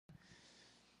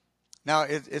Now,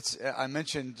 I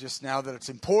mentioned just now that it's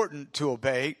important to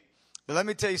obey. But let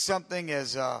me tell you something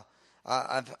as a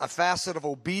facet of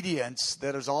obedience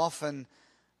that is often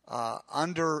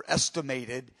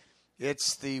underestimated.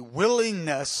 It's the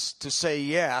willingness to say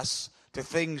yes to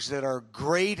things that are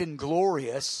great and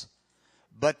glorious,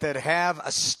 but that have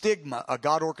a stigma, a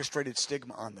God-orchestrated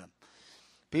stigma on them.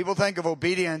 People think of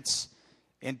obedience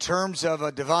in terms of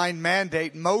a divine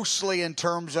mandate, mostly in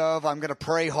terms of I'm going to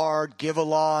pray hard, give a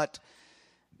lot,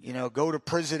 go to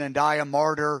prison and die a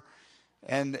martyr.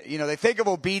 And, they think of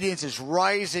obedience as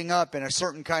rising up in a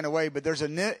certain kind of way, but there's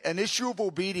an issue of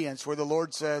obedience where the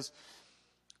Lord says,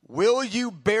 will you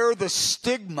bear the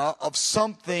stigma of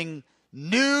something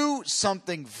new,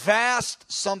 something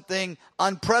vast, something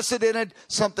unprecedented,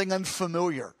 something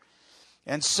unfamiliar?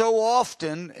 And so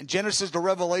often, in Genesis to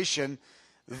Revelation,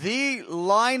 the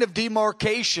line of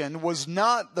demarcation was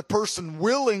not the person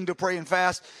willing to pray and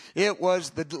fast. It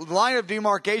was the line of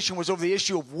demarcation was over the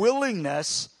issue of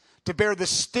willingness to bear the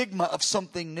stigma of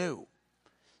something new.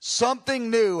 Something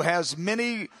new has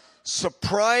many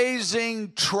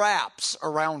surprising traps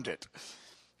around it.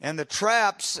 And the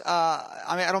traps,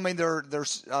 I don't mean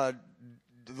there's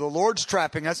the Lord's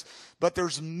trapping us, but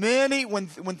there's many, when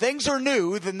things are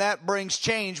new, then that brings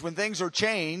change. When things are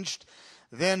changed,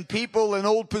 then people in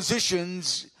old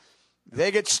positions,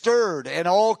 they get stirred, and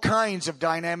all kinds of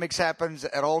dynamics happens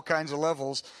at all kinds of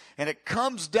levels. And it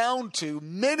comes down to,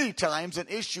 many times, an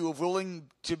issue of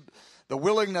the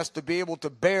willingness to be able to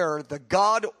bear the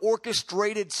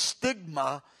God-orchestrated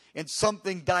stigma in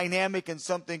something dynamic and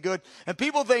something good. And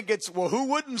people think who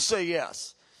wouldn't say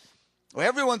yes? Well,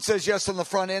 everyone says yes on the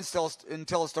front end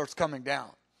until it starts coming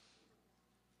down.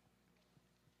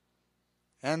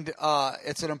 And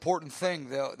it's an important thing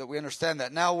that we understand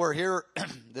that. Now we're here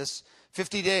this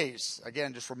 50 days.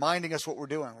 Again, just reminding us what we're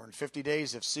doing. We're in 50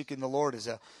 days of seeking the Lord as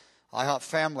a IHOP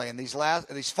family. And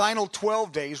these final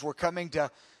 12 days we're coming to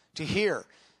hear.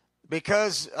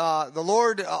 Because the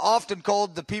Lord often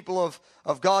called the people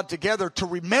of God together to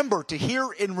remember, to hear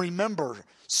and remember,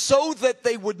 so that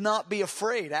they would not be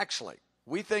afraid, actually.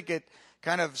 We think it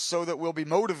kind of so that we'll be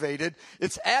motivated.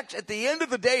 It's at the end of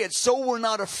the day, it's so we're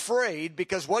not afraid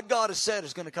because what God has said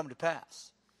is going to come to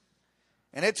pass.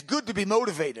 And it's good to be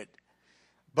motivated.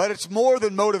 But it's more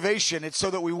than motivation. It's so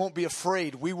that we won't be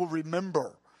afraid. We will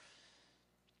remember.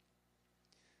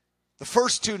 The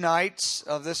first 2 nights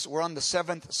of this, we're on the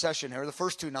 7th session here. The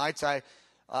first 2 nights, I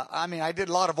did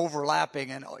a lot of overlapping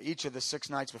in each of the 6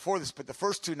 nights before this, but the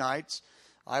first 2 nights,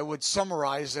 I would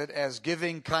summarize it as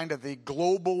giving kind of the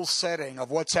global setting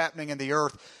of what's happening in the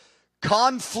earth.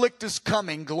 Conflict is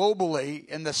coming globally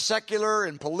in the secular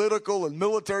and political and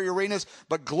military arenas,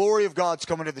 but glory of God's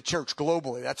coming to the church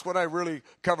globally. That's what I really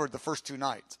covered the first 2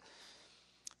 nights.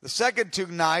 The second 2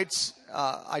 nights,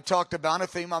 I talked about a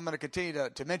theme I'm going to continue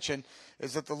to mention,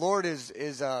 is that the Lord is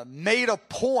made a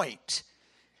point.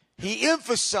 He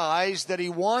emphasized that he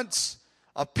wants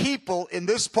a people in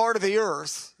this part of the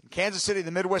earth, in Kansas City,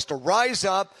 the Midwest, to rise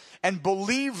up and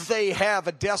believe they have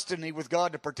a destiny with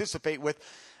God to participate with.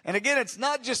 And again, it's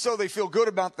not just so they feel good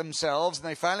about themselves and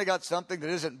they finally got something that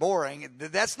isn't boring.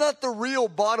 That's not the real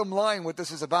bottom line what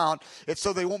this is about. It's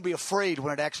so they won't be afraid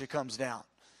when it actually comes down.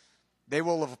 They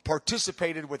will have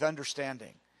participated with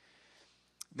understanding.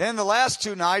 Then the last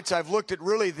 2 nights, I've looked at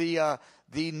really the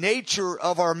nature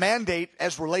of our mandate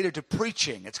as related to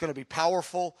preaching. It's going to be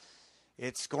powerful.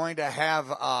 It's going to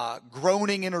have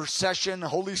groaning intercession,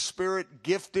 Holy Spirit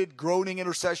gifted groaning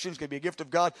intercession. It's going to be a gift of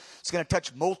God. It's going to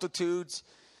touch multitudes.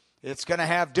 It's going to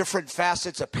have different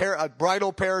facets, a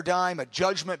bridal paradigm, a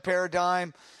judgment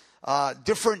paradigm,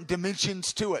 different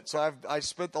dimensions to it. So I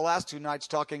spent the last 2 nights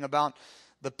talking about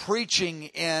the preaching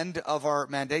end of our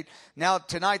mandate. Now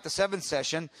tonight, the 7th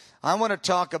session, I want to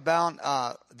talk about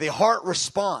the heart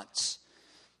response.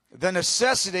 The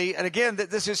necessity, and again,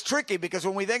 this is tricky because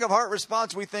when we think of heart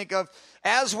response, we think of,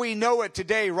 as we know it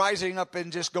today, rising up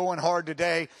and just going hard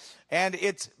today. And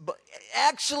it's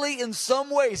actually, in some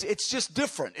ways, it's just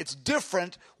different. It's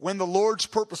different when the Lord's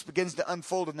purpose begins to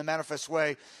unfold in the manifest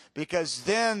way, because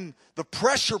then the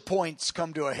pressure points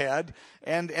come to a head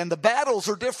and the battles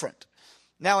are different.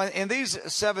 Now, in these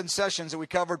 7 sessions that we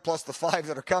covered, plus the 5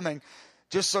 that are coming,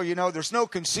 just so you know, there's no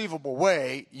conceivable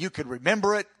way you could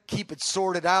remember it, keep it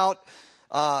sorted out,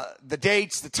 the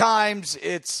dates, the times.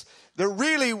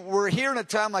 We're here in a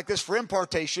time like this for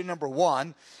impartation, number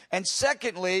one. And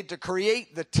secondly, to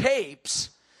create the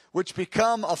tapes, which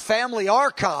become a family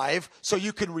archive, so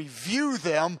you can review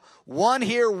them, one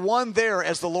here, one there,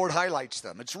 as the Lord highlights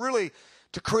them. It's really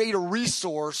to create a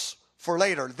resource for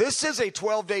later. This is a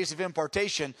 12 days of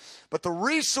impartation, but the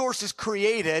resource is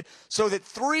created so that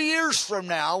 3 years from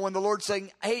now, when the Lord's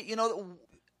saying, hey, you know,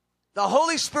 the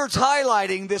Holy Spirit's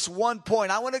highlighting this one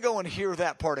point, I want to go and hear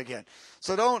that part again.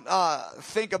 So don't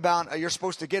think about you're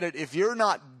supposed to get it. If you're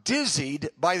not dizzied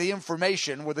by the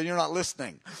information, well, then you're not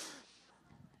listening.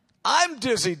 I'm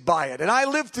dizzied by it, and I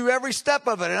live through every step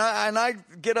of it, and I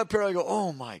get up here and I go,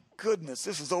 oh my goodness,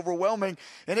 this is overwhelming,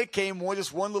 and it came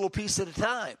just one little piece at a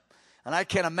time. And I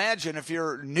can't imagine if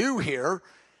you're new here,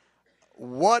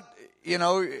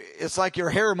 it's like your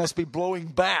hair must be blowing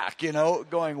back,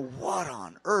 going, what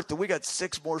on earth? We got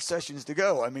 6 more sessions to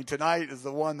go. I mean, tonight is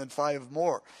the one, then 5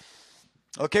 more.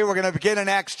 Okay, we're going to begin in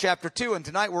Acts chapter 2, and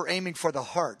tonight we're aiming for the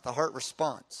heart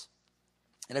response.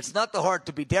 And it's not the heart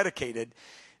to be dedicated.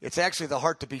 It's actually the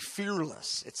heart to be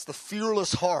fearless. It's the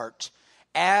fearless heart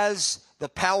as the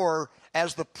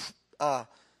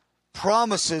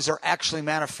promises are actually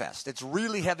manifest. It's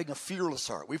really having a fearless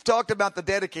heart. We've talked about the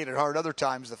dedicated heart other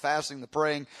times, the fasting, the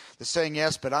praying, the saying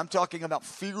yes, but I'm talking about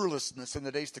fearlessness in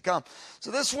the days to come. So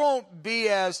this won't be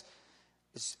it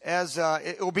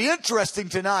will be interesting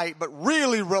tonight, but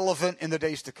really relevant in the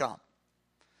days to come.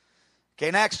 Okay,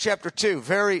 in Acts chapter 2,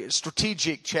 very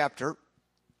strategic chapter.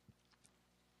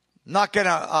 Not going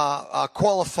to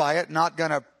qualify it, not going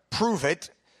to prove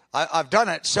it. I've done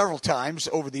it several times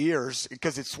over the years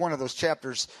because it's one of those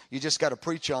chapters you just got to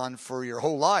preach on for your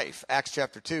whole life. Acts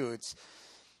chapter 2. It's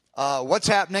what's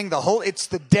happening. It's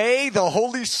the day the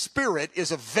Holy Spirit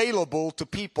is available to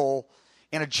people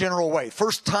in a general way.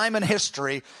 First time in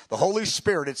history, the Holy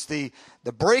Spirit. It's the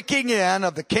breaking in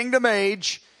of the kingdom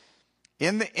age.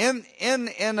 In the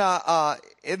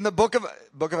book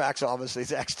of Acts, obviously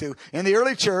it's Acts 2, in the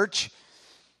early church,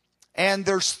 and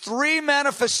there's 3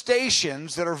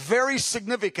 manifestations that are very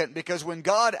significant because when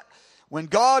God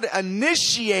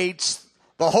initiates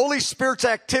the Holy Spirit's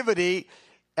activity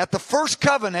at the first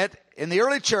covenant in the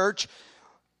early church,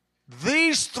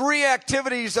 these 3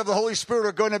 activities of the Holy Spirit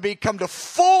are going to come to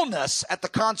fullness at the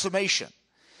consummation.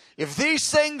 If these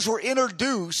things were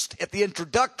introduced at the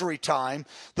introductory time,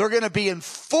 they're going to be in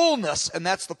fullness, and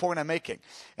that's the point I'm making.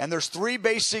 And there's 3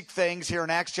 basic things here in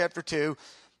Acts chapter 2.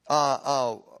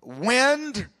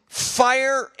 Wind,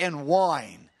 fire, and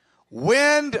wine.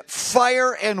 Wind,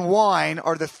 fire, and wine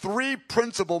are the 3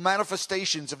 principal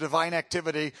manifestations of divine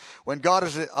activity when God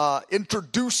is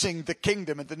introducing the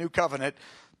kingdom in the new covenant.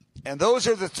 And those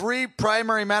are the 3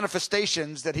 primary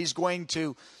manifestations that he's going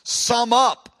to sum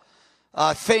up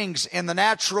things in the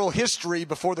natural history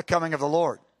before the coming of the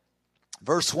Lord.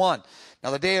 Verse 1.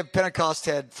 Now the day of Pentecost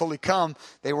had fully come.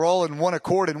 They were all in one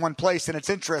accord in one place. And it's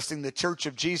interesting, the church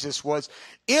of Jesus was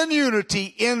in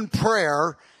unity in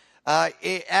prayer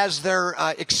as they're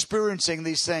experiencing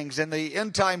these things. And the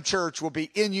end time church will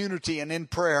be in unity and in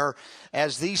prayer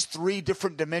as these 3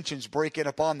 different dimensions break in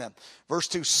upon them. Verse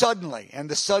 2, suddenly. And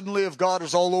the suddenly of God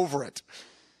is all over it.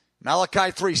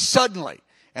 Malachi 3, suddenly.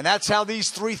 And that's how these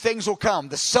 3 things will come.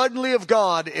 The suddenly of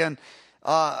God. And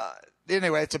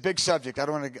anyway, it's a big subject.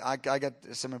 I got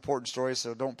some important stories,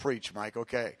 so don't preach, Mike.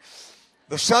 Okay.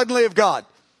 The suddenly of God.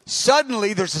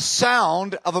 Suddenly, there's a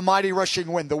sound of a mighty rushing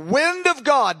wind. The wind of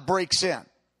God breaks in.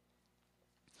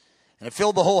 And it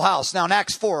filled the whole house. Now, in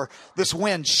Acts 4, this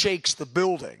wind shakes the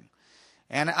building.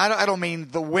 And I don't mean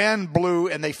the wind blew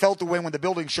and they felt the wind when the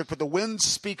building shook, but the wind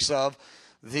speaks of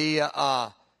the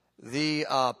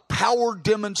power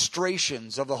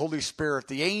demonstrations of the Holy Spirit.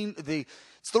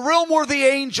 It's the realm where the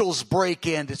angels break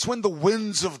in. It's when the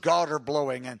winds of God are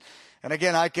blowing. And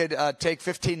again, I could take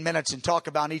 15 minutes and talk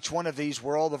about each one of these,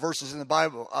 where all the verses in the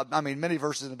Bible, many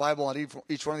verses in the Bible on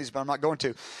each one of these, but I'm not going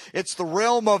to. It's the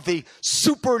realm of the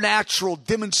supernatural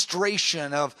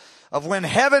demonstration of when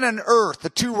heaven and earth, the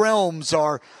 2 realms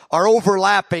are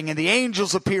overlapping and the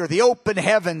angels appear, the open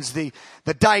heavens, the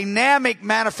dynamic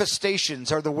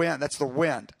manifestations are the wind. That's the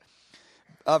wind.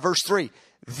 Verse 3,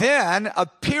 then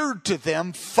appeared to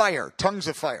them fire, tongues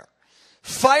of fire.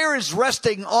 Fire is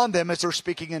resting on them as they're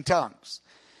speaking in tongues.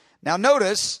 Now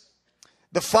notice,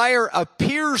 the fire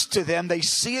appears to them. They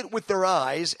see it with their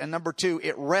eyes. And number 2,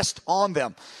 it rests on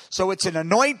them. So it's an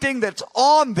anointing that's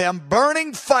on them,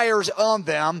 burning fires on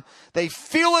them. They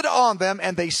feel it on them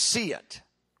and they see it.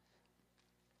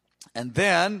 And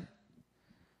then,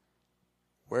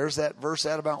 where's that verse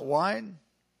at about wine?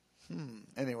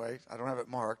 Anyway, I don't have it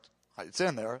marked. It's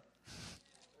in there.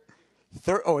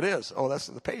 It is. Oh,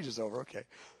 the page is over. Okay.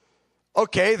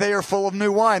 Okay, they are full of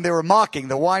new wine. They were mocking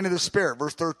the wine of the Spirit.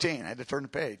 Verse 13. I had to turn the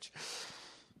page.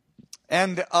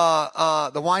 And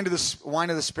the wine of the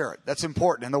Spirit. That's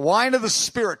important. And the wine of the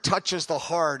Spirit touches the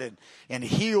heart and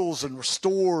heals and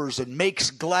restores and makes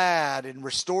glad and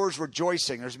restores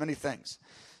rejoicing. There's many things.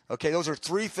 Okay, those are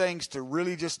three things to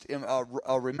really just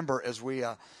remember as we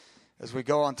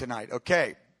go on tonight.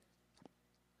 Okay.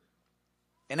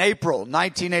 In April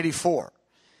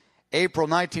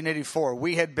 1984,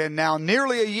 we had been now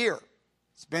nearly a year.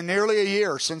 It's been nearly a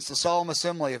year since the Solemn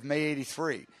Assembly of May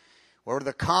 83. Where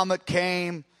the comet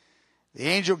came, the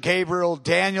angel Gabriel,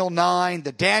 Daniel 9,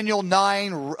 the Daniel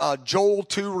 9, Joel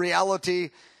 2 reality,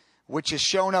 which has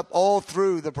shown up all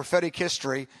through the prophetic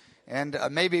history. And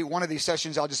maybe one of these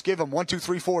sessions I'll just give them 1, 2,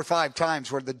 3, 4, 5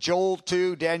 times where the Joel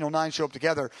 2, Daniel 9 show up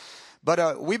together.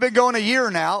 But we've been going a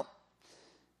year now.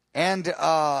 And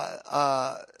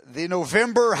the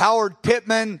November Howard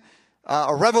Pittman,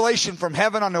 a revelation from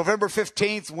heaven on November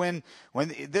 15th, when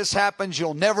this happens,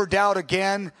 you'll never doubt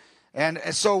again. And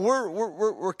so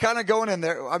we're kind of going in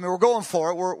there. I mean, we're going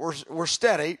for it. We're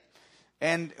steady.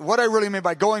 And what I really mean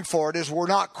by going for it is we're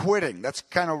not quitting. That's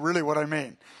kind of really what I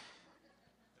mean.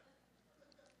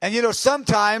 And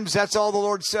sometimes that's all the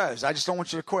Lord says. I just don't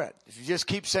want you to quit. If you just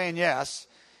keep saying yes,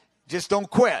 just don't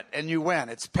quit and you win.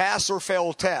 It's pass or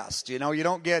fail test. You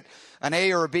don't get an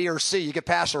A or a B or C. You get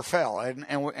pass or fail.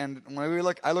 And when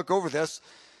I look over this,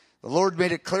 the Lord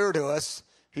made it clear to us.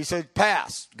 He said,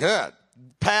 pass. Good.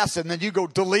 Pass, and then you go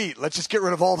delete. Let's just get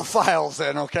rid of all the files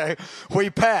then, okay? We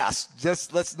passed.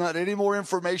 Just let's not any more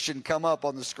information come up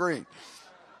on the screen.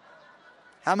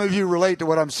 How many of you relate to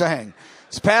what I'm saying?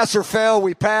 It's pass or fail.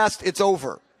 We passed. It's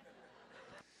over.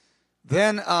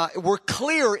 Then we're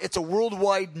clear it's a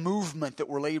worldwide movement that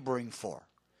we're laboring for.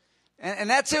 And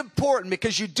that's important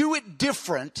because you do it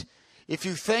different if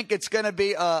you think it's going to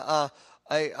be a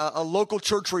local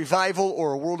church revival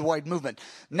or a worldwide movement.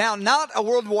 Now, not a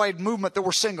worldwide movement that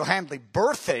we're single-handedly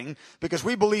birthing, because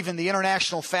we believe in the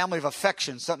international family of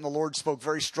affection, something the Lord spoke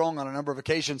very strong on a number of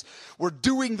occasions. We're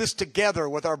doing this together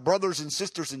with our brothers and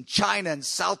sisters in China and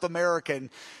South America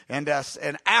and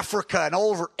Africa and all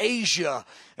over Asia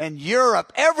and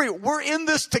Europe. We're in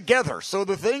this together. So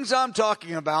the things I'm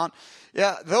talking about,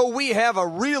 though we have a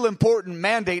real important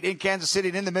mandate in Kansas City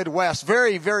and in the Midwest,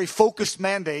 very, very focused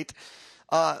mandate,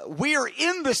 we are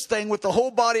in this thing with the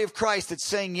whole body of Christ that's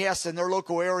saying yes in their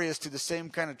local areas to the same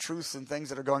kind of truths and things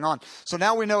that are going on. So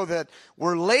now we know that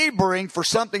we're laboring for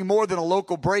something more than a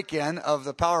local break-in of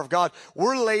the power of God.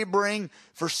 We're laboring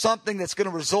for something that's going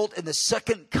to result in the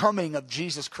second coming of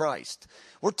Jesus Christ.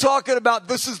 We're talking about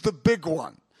this is the big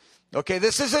one. Okay,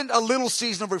 this isn't a little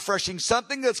season of refreshing,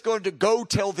 something that's going to go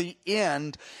till the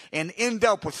end and end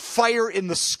up with fire in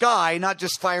the sky, not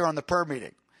just fire on the prayer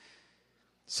meeting.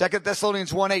 2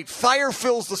 Thessalonians 1:8, fire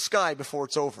fills the sky before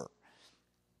it's over.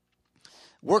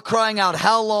 We're crying out,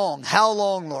 how long,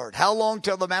 Lord? How long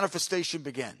till the manifestation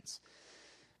begins?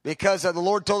 Because the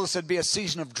Lord told us it'd be a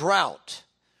season of drought.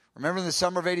 Remember in the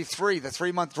summer of 83, the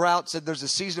 3-month drought said there's a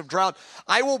season of drought.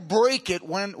 I will break it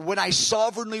when I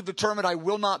sovereignly determine I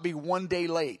will not be one day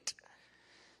late.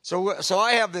 So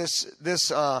I have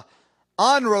this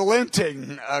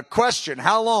unrelenting question.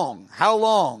 How long? How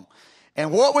long?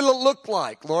 And what will it look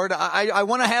like, Lord? I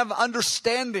want to have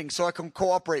understanding so I can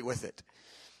cooperate with it.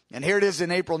 And here it is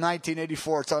in April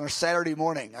 1984. It's on a Saturday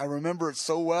morning. I remember it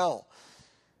so well.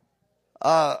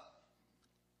 I'm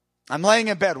laying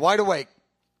in bed, wide awake,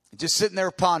 just sitting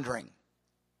there pondering,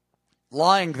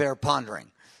 lying there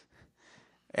pondering,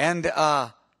 and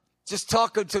just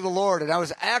talking to the Lord. And I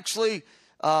was actually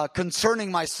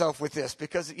concerning myself with this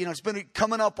because, it's been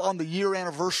coming up on the year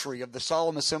anniversary of the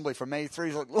Solemn Assembly from May 3.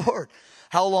 It's like, Lord,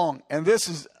 how long? And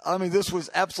this was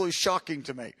absolutely shocking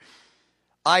to me.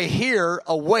 I hear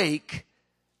awake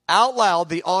out loud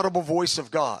the audible voice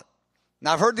of God.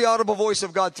 Now, I've heard the audible voice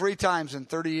of God 3 times in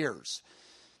 30 years.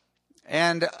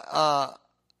 And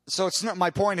so it's not,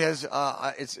 my point is,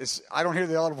 I don't hear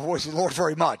the audible voice of the Lord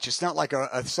very much. It's not like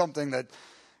something that,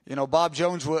 Bob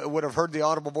Jones would have heard the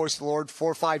audible voice of the Lord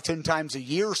 4, 5, 10 times a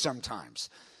year sometimes.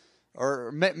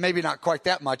 Or maybe not quite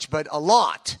that much, but a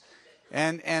lot.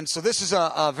 And so this is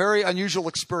a very unusual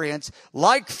experience.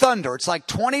 Like thunder, it's like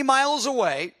 20 miles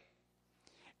away,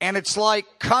 and it's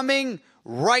like coming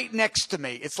right next to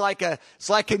me. It's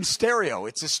like in stereo.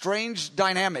 It's a strange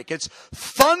dynamic. It's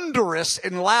thunderous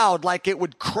and loud, like it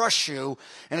would crush you,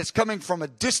 and it's coming from a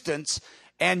distance,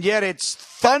 and yet it's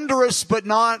thunderous, but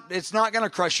it's not going to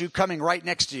crush you, coming right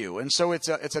next to you. And so it's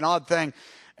an odd thing.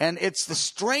 And it's the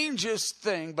strangest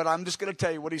thing, but I'm just going to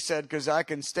tell you what he said because I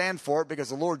can stand for it because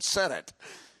the Lord said it.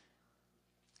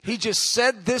 He just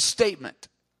said this statement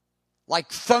like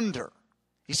thunder.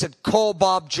 He said, call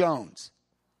Bob Jones.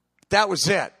 That was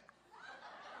it.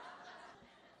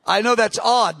 I know that's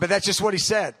odd, but that's just what he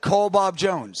said. Call Bob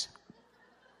Jones.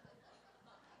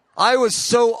 I was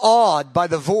so awed by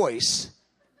the voice.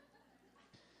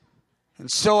 And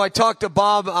so I talked to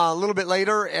Bob a little bit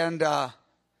later, and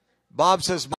Bob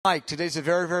says, Mike, today's a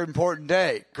very, very important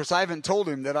day. Because I haven't told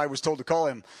him that I was told to call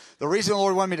him. The reason the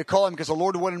Lord wanted me to call him, because the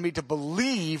Lord wanted me to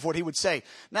believe what he would say.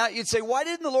 Now, you'd say, why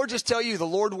didn't the Lord just tell you the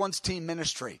Lord wants team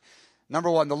ministry? Number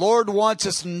one, the Lord wants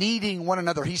us needing one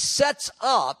another. He sets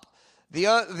up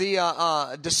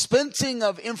the dispensing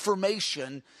of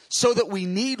information so that we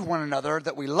need one another,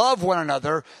 that we love one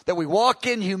another, that we walk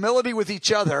in humility with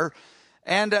each other.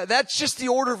 And that's just the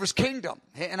order of his kingdom.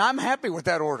 And I'm happy with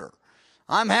that order.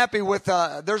 I'm happy with,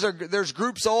 there's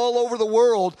groups all over the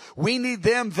world. We need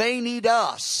them. They need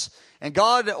us. And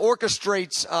God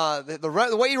orchestrates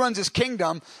the way he runs his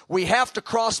kingdom. We have to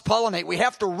cross-pollinate. We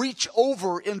have to reach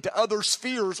over into other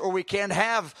spheres, or we can't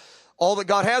have all that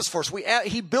God has for us.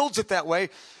 He builds it that way.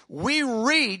 We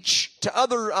reach to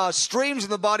other streams in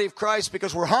the body of Christ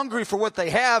because we're hungry for what they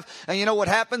have. And you know what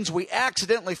happens? We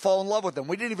accidentally fall in love with them.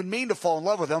 We didn't even mean to fall in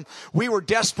love with them. We were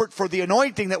desperate for the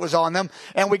anointing that was on them.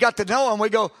 And we got to know them. We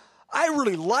go, I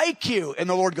really like you. And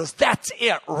the Lord goes, that's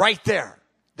it right there.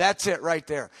 That's it right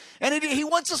there. And he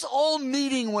wants us all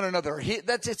needing one another.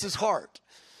 It's his heart.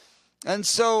 And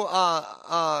so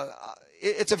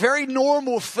it's a very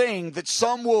normal thing that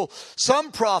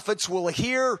some prophets will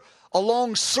hear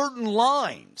along certain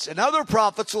lines, and other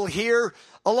prophets will hear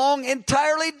along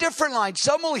entirely different lines.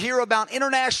 Some will hear about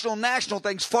international, national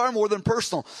things far more than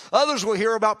personal. Others will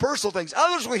hear about personal things.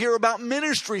 Others will hear about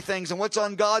ministry things and what's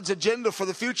on God's agenda for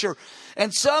the future.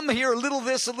 And some hear a little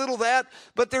this, a little that,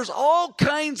 but there's all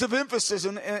kinds of emphasis,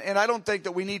 and I don't think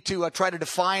that we need to try to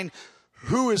define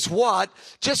who is what.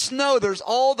 Just know there's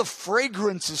all the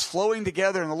fragrances flowing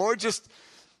together, and the Lord just,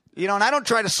 and I don't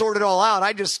try to sort it all out.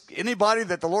 Anybody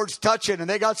that the Lord's touching and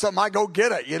they got something, I go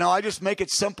get it. I just make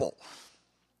it simple.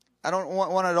 I don't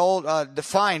want it all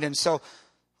defined. And so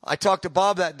I talked to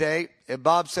Bob that day, and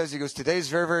Bob says, he goes, today's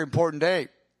a very, very important day.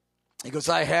 He goes,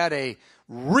 I had a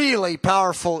really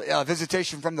powerful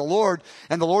visitation from the Lord,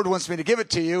 and the Lord wants me to give it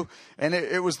to you. And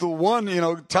it was the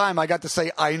one, time I got to say,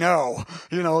 I know,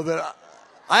 that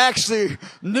I actually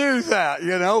knew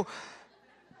that,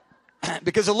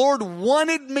 because the Lord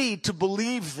wanted me to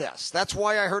believe this. That's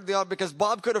why I heard because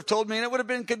Bob could have told me and it would have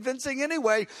been convincing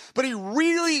anyway, but he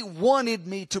really wanted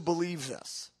me to believe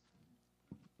this.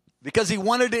 Because he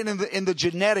wanted it in the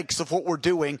genetics of what we're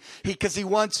doing. Because he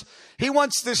wants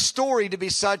this story to be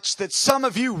such that some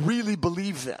of you really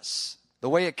believe this, the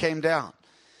way it came down.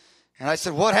 And I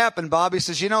said, what happened, Bob? He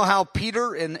says, you know how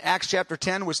Peter in Acts chapter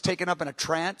 10 was taken up in a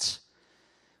trance?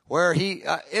 Where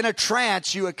in a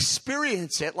trance, you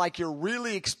experience it like you're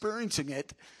really experiencing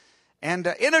it. And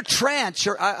in a trance,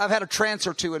 I've had a trance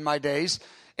or two in my days.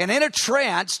 And in a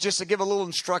trance, just to give a little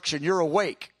instruction, you're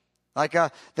awake. Like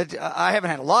I haven't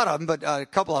had a lot of them, but a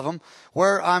couple of them,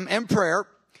 where I'm in prayer,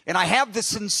 and I have the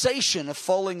sensation of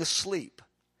falling asleep.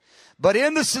 But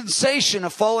in the sensation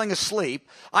of falling asleep,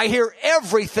 I hear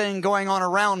everything going on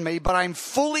around me, but I'm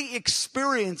fully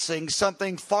experiencing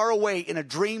something far away in a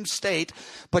dream state.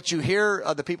 But you hear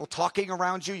the people talking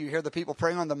around you. You hear the people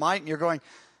praying on the mic, and you're going,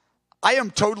 I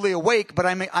am totally awake, but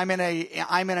I'm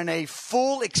in a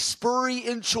full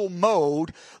experiential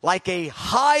mode, like a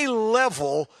high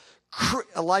level,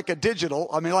 like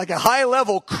a high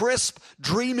level, crisp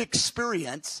dream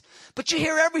experience. But you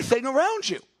hear everything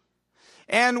around you.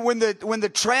 And when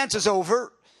the trance is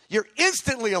over, you're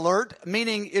instantly alert,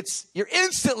 meaning you're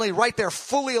instantly right there,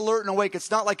 fully alert and awake. It's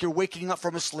not like you're waking up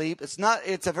from a sleep. It's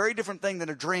a very different thing than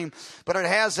a dream, but it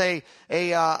has a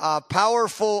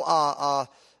powerful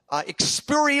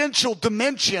experiential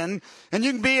dimension, and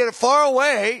you can be far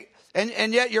away,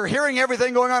 and yet you're hearing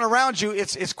everything going on around you.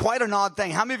 It's quite an odd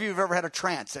thing. How many of you have ever had a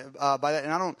trance by that?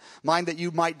 And I don't mind that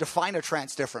you might define a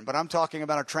trance different, but I'm talking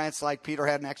about a trance like Peter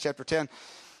had in Acts chapter 10.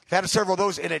 I've had several of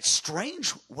those, and it's strange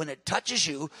when it touches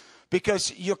you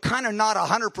because you're kind of not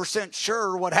 100%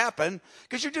 sure what happened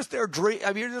because you're just there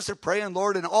you're just there praying,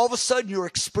 Lord, and all of a sudden you're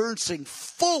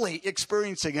fully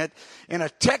experiencing it in a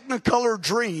technicolor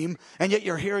dream, and yet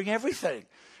you're hearing everything.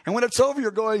 And when it's over,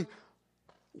 you're going,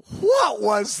 what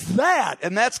was that?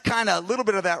 And that's kind of a little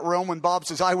bit of that realm when Bob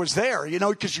says, I was there,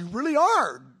 because you really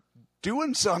are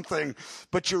doing something,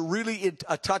 but you're really in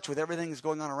touch with everything that's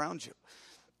going on around you.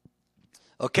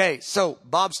 Okay, so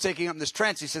Bob's taking up this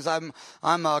trance. He says, I'm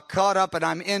caught up and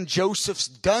I'm in Joseph's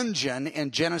dungeon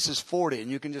in Genesis 40. And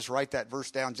you can just write that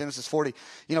verse down, Genesis 40.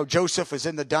 Joseph is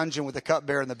in the dungeon with the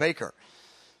cupbearer and the baker.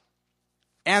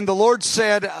 And the Lord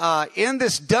said, in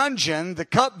this dungeon, the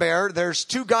cupbearer, there's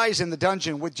two guys in the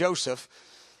dungeon with Joseph.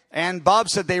 And Bob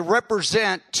said they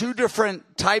represent two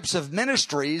different types of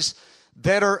ministries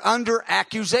that are under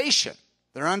accusation.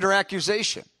 They're under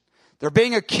accusation. They're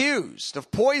being accused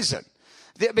of poison.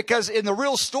 Because in the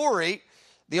real story,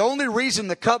 the only reason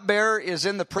the cupbearer is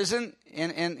in the prison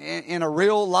in a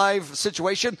real live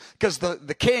situation, because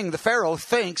the king, the Pharaoh,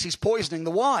 thinks he's poisoning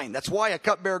the wine. That's why a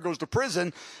cupbearer goes to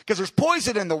prison, because there's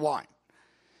poison in the wine.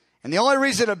 And the only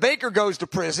reason a baker goes to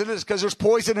prison is because there's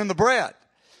poison in the bread.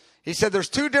 He said there's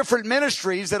two different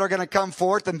ministries that are going to come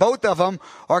forth, and both of them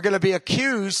are going to be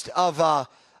accused of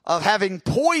having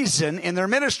poison in their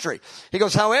ministry. He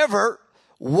goes, however,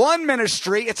 one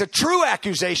ministry, it's a true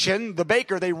accusation. The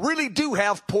baker, they really do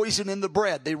have poison in the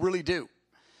bread. They really do.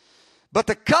 But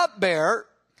the cupbearer,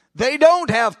 they don't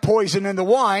have poison in the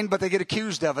wine, but they get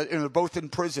accused of it, and they're both in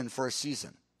prison for a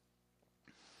season.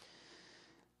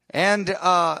 And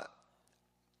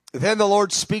then the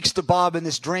Lord speaks to Bob in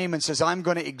this dream and says, I'm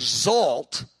going to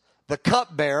exalt the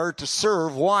cupbearer to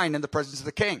serve wine in the presence of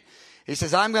the king. He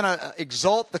says, I'm going to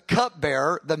exalt the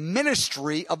cupbearer, the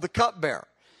ministry of the cupbearer.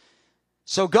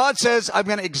 So God says, I'm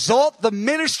going to exalt the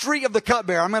ministry of the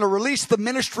cupbearer. I'm going to release the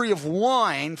ministry of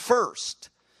wine first.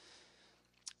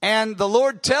 And the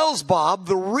Lord tells Bob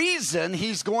the reason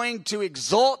he's going to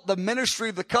exalt the ministry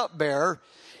of the cupbearer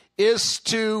is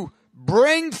to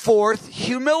bring forth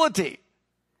humility.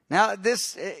 Now,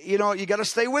 this, you got to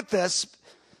stay with this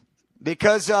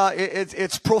because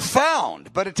it's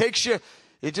profound, but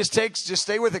just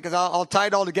stay with it because I'll tie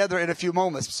it all together in a few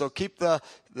moments. So keep the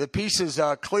pieces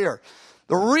clear.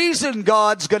 The reason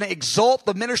God's going to exalt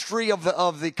the ministry of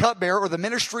the cupbearer or the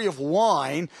ministry of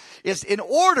wine is in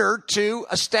order to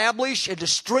establish and to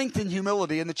strengthen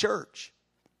humility in the church.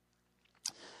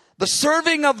 The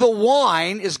serving of the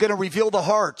wine is going to reveal the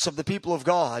hearts of the people of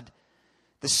God.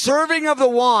 The serving of the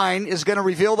wine is going to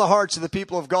reveal the hearts of the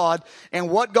people of God, and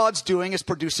what God's doing is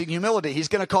producing humility. He's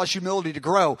going to cause humility to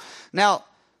grow. Now,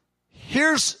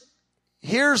 here's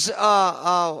how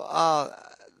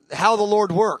the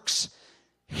Lord works.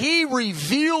 He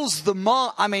reveals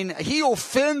he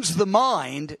offends the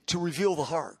mind to reveal the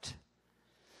heart.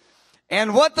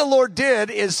 And what the Lord did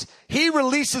is he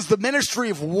releases the ministry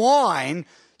of wine,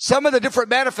 some of the different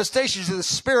manifestations of the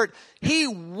Spirit. He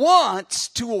wants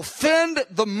to offend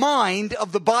the mind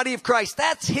of the body of Christ.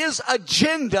 That's his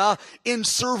agenda in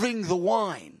serving the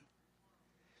wine.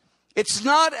 It's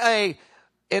not an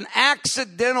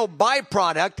accidental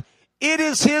byproduct. It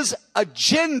is his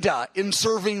agenda in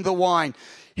serving the wine.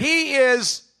 He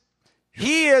is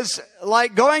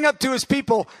like going up to his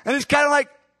people and he's kind of like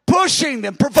pushing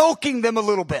them, provoking them a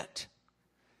little bit.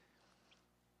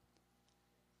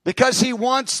 Because he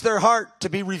wants their heart to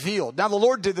be revealed. Now, the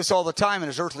Lord did this all the time in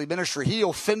his earthly ministry. He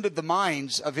offended the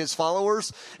minds of his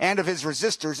followers and of his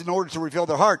resistors in order to reveal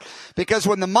their heart. Because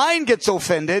when the mind gets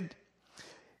offended,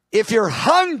 if you're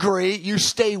hungry, you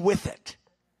stay with it.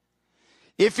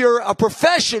 If you're a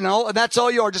professional, and that's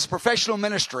all you are, just a professional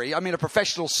ministry, a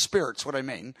professional spirit's what I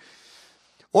mean.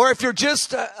 Or if you're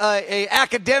just a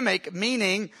academic,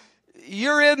 meaning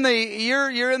you're in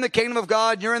the kingdom of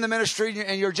God, you're in the ministry,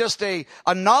 and you're just a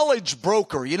knowledge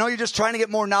broker. You're just trying to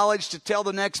get more knowledge to tell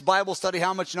the next Bible study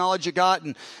how much knowledge you got,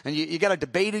 and you got a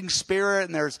debating spirit,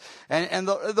 and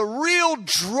the real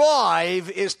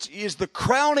drive is the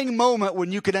crowning moment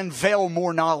when you can unveil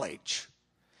more knowledge,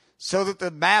 so that the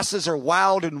masses are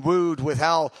wowed and wooed with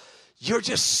how you're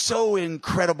just so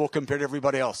incredible compared to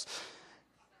everybody else.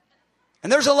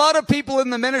 And there's a lot of people in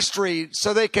the ministry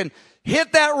so they can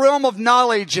hit that realm of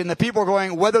knowledge, and the people are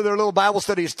going, whether their little Bible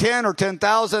study is 10 or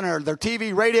 10,000 or their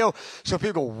TV, radio. So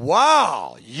people go,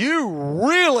 wow, you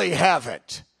really have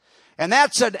it. And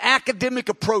that's an academic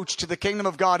approach to the kingdom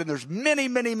of God. And there's many,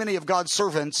 many, many of God's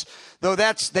servants, though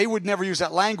they would never use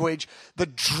that language. The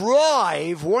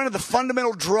drive, one of the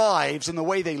fundamental drives in the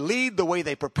way they lead, the way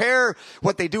they prepare,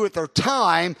 what they do with their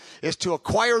time is to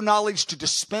acquire knowledge, to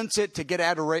dispense it, to get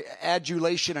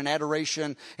adulation and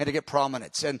adoration, and to get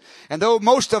prominence. And though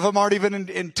most of them aren't even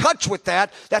in touch with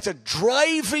that, that's a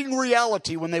driving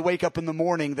reality when they wake up in the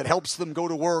morning that helps them go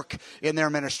to work in their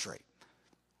ministry.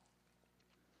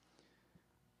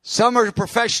 Some are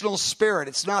professional spirit.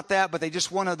 It's not that, but they're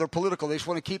political. They just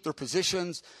want to keep their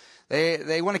positions.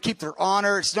 They want to keep their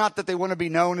honor. It's not that they want to be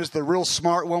known as the real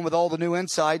smart one with all the new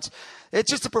insights.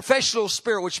 It's just a professional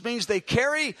spirit, which means they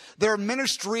carry their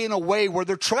ministry in a way where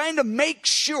they're trying to make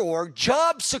sure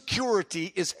job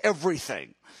security is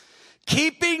everything.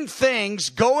 Keeping things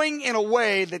going in a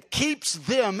way that keeps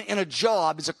them in a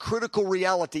job is a critical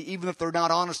reality, even if they're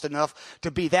not honest enough to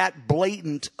be that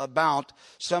blatant about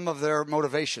some of their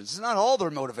motivations. It's not all their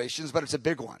motivations, but it's a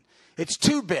big one. It's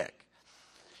too big.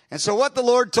 And so what the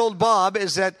Lord told Bob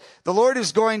is that the Lord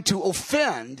is going to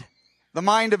offend the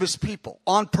mind of his people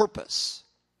on purpose.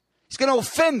 He's going to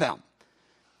offend them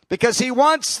because he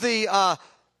wants the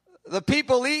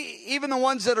people, even the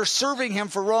ones that are serving him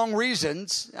for wrong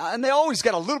reasons, and they always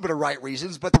got a little bit of right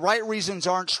reasons, but the right reasons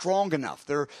aren't strong enough.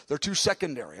 They're too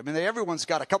secondary. I mean, everyone's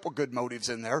got a couple good motives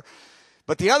in there,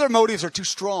 but the other motives are too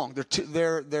strong.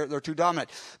 They're too dominant.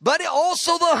 But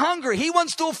also the hungry. He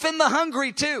wants to offend the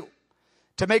hungry too,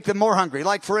 to make them more hungry.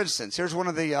 Like, for instance, here's one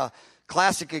of the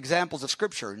classic examples of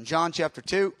Scripture. In John chapter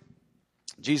 2,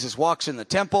 Jesus walks in the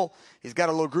temple. He's got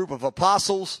a little group of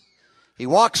apostles. He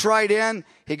walks right in.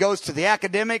 He goes to the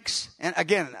academics. And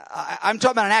again, I'm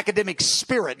talking about an academic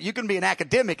spirit. You can be an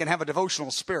academic and have a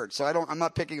devotional spirit. So I'm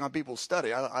not picking on people's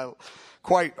study. I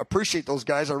quite appreciate those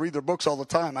guys. I read their books all the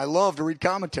time. I love to read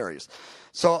commentaries.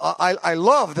 So I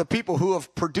love the people who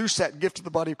have produced that gift to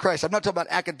the body of Christ. I'm not talking about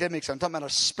academics. I'm talking about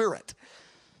a spirit.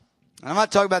 I'm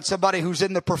not talking about somebody who's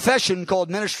in the profession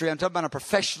called ministry. I'm talking about a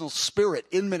professional spirit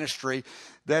in ministry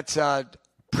that's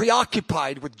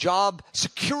preoccupied with job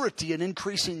security and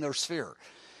increasing their sphere.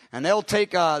 And they'll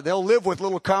live with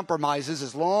little compromises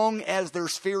as long as their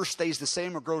sphere stays the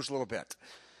same or grows a little bit.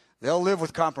 They'll live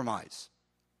with compromise.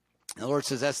 And the Lord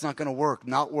says that's not going to work,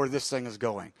 not where this thing is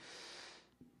going.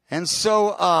 And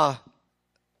so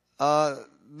the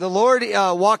Lord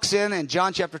walks in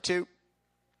John chapter 2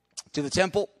 to the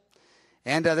temple.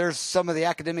 And there's some of the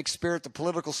academic spirit, the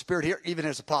political spirit here, even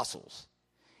his apostles.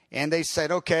 And they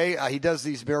said, okay, he does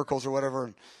these miracles or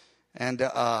whatever. And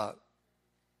I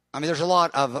mean, there's a lot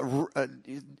of,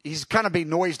 he's kind of being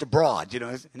noised abroad,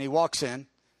 and he walks in.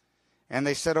 And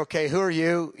they said, okay, who are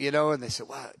you? And they said,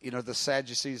 well, the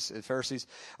Sadducees and Pharisees.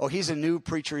 Oh, he's a new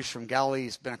preacher. He's from Galilee.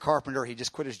 He's been a carpenter. He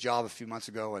just quit his job a few months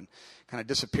ago and kind of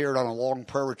disappeared on a long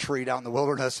prayer retreat out in the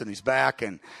wilderness. And he's back.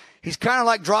 And he's kind of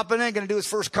like dropping in, going to do his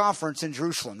first conference in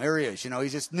Jerusalem. There he is.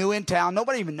 He's just new in town.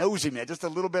 Nobody even knows him yet. Just a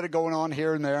little bit of going on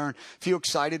here and there. And a few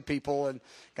excited people. And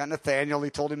got Nathaniel.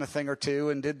 He told him a thing or two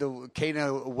and did the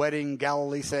Cana wedding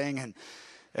Galilee thing.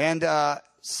 And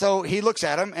so he looks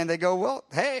at him, and they go, well,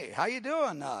 hey, how you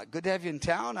doing? Good to have you in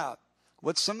town.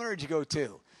 What seminary did you go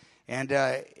to? And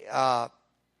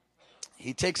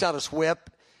he takes out his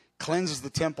whip, cleanses the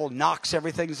temple, knocks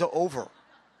everything over.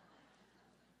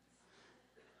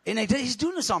 And he's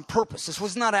doing this on purpose. This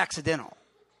was not accidental.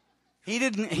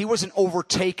 He wasn't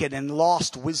overtaken and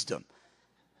lost wisdom.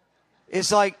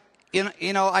 It's like,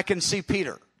 I can see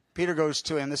Peter. Peter goes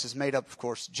to him. This is made up, of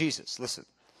course. Jesus, listen.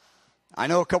 I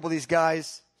know a couple of these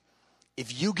guys.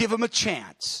 If you give them a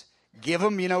chance, give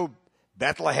them,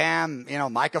 Bethlehem,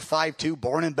 Micah 5:2,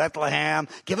 born in Bethlehem.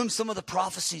 Give them some of the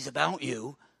prophecies about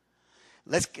you.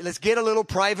 Let's get a little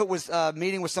private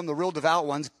meeting with some of the real devout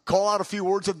ones. Call out a few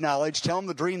words of knowledge. Tell them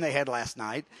the dream they had last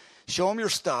night. Show them your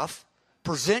stuff.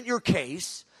 Present your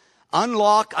case.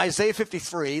 Unlock Isaiah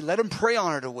 53. Let them pray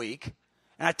on it a week.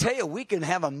 And I tell you, we can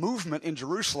have a movement in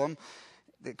Jerusalem.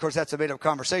 Of course, that's a made-up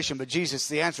conversation, but Jesus,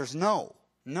 the answer is no.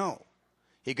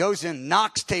 He goes in,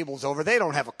 knocks tables over. They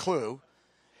don't have a clue.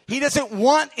 He doesn't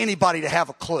want anybody to have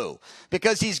a clue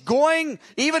because he's going,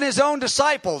 even his own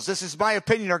disciples, this is my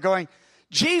opinion, are going,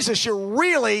 Jesus, you're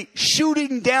really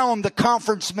shooting down the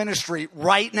conference ministry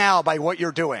right now by what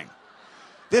you're doing.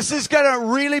 This is going to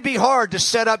really be hard to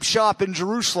set up shop in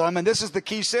Jerusalem, and this is the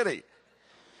key city.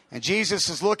 And Jesus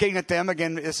is looking at them.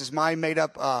 Again, this is my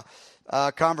made-up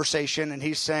conversation, and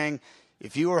he's saying,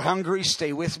 if you are hungry,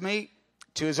 stay with me.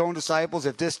 To his own disciples,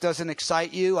 if this doesn't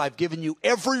excite you, I've given you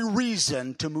every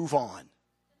reason to move on.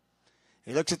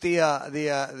 He looks at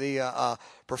the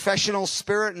professional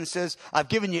spirit and says, I've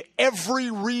given you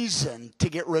every reason to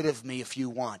get rid of me if you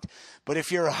want. But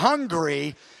if you're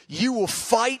hungry, you will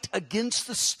fight against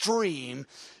the stream.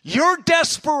 Your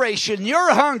desperation,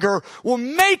 your hunger will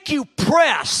make you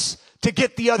press to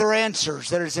get the other answers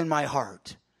that is in my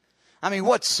heart. I mean,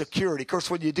 what's security? Of course,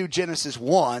 when you do Genesis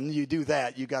 1, you do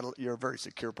that. You're a very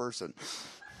secure person.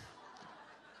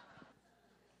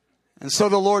 And so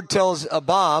the Lord tells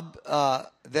Bob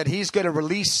that he's going to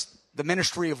release the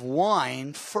ministry of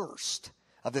wine first.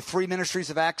 Of the three ministries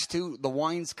of Acts 2, the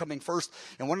wine's coming first.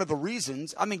 And one of the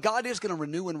reasons, God is going to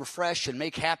renew and refresh and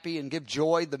make happy and give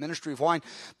joy, the ministry of wine.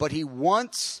 But he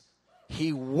wants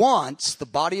the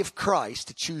body of Christ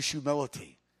to choose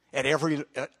humility at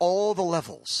all the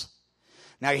levels.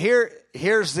 Now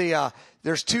here's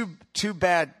there's two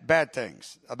bad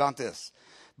things about this.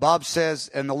 Bob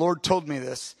says, and the Lord told me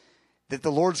this, that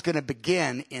the Lord's going to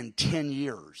begin in 10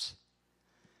 years.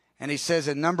 And he says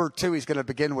in number 2, he's going to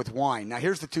begin with wine. Now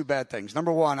here's the two bad things.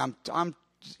 Number 1, I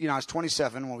was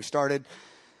 27 when we started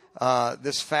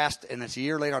this fast, and it's a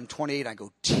year later, I'm 28. I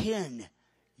go, 10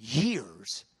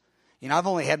 years. You know, I've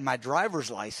only had my driver's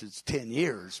license 10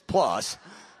 years plus.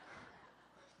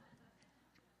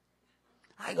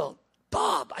 I go,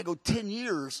 Bob, 10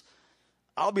 years,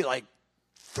 I'll be like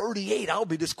 38, I'll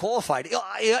be disqualified.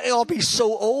 I'll be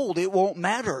so old, it won't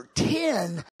matter.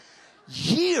 10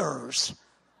 years.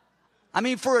 I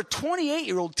mean, for a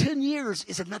 28-year-old, 10 years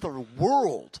is another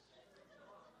world.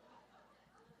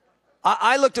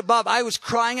 I looked at Bob. I was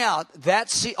crying out.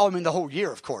 The whole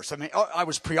year, of course. I mean, I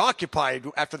was preoccupied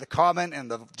after the comment and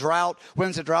the drought.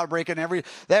 When's the drought breaking?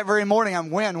 That very morning,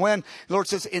 when? The Lord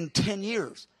says, in 10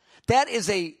 years. That is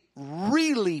a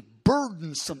really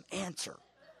burdensome answer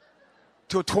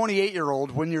to a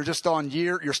 28-year-old when you're just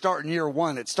you're starting year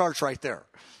one. It starts right there.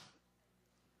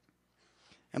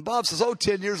 And Bob says,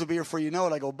 10 years will be here before you know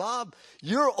it. I go, Bob,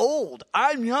 you're old.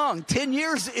 I'm young. 10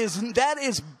 years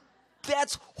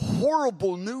that's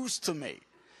horrible news to me.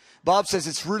 Bob says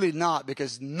it's really not,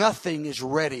 because nothing is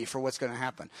ready for what's going to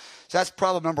happen. So that's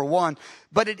problem number one.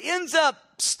 But it ends up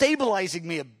stabilizing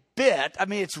me a bit. I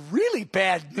mean, it's really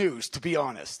bad news, to be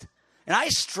honest. And I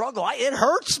struggle. It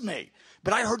hurts me.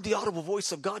 But I heard the audible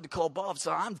voice of God to call Bob,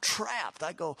 so I'm trapped.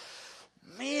 I go,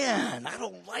 man, I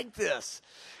don't like this.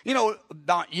 You know,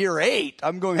 about year 8,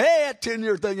 I'm going, hey, that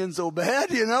 10-year thing isn't so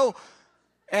bad, you know.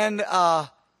 And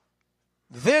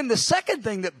then the second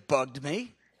thing that bugged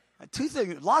me,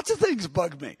 lots of things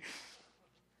bugged me,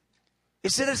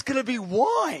 is that it's going to be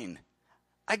wine.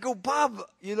 I go, Bob,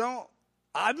 you know,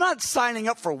 I'm not signing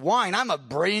up for wine. I'm a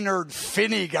Brainerd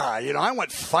Finney guy. You know, I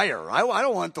want fire. I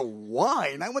don't want the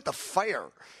wine. I want the fire.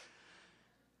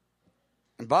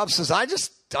 And Bob says, I'm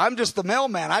just the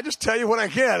mailman. I just tell you what I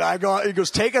get. He goes,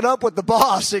 take it up with the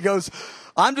boss. He goes,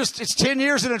 it's 10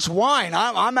 years and it's wine.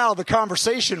 I'm out of the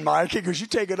conversation, Mike. He goes, you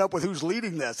take it up with who's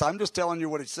leading this. I'm just telling you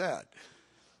what he said.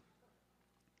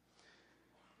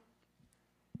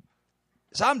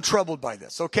 So I'm troubled by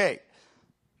this. Okay.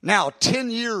 Now,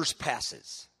 10 years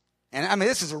passes. And I mean,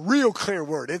 this is a real clear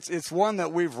word. It's one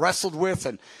that we've wrestled with,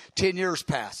 and 10 years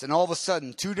pass. And all of a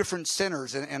sudden, 2 different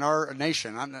centers in our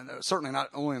nation, certainly not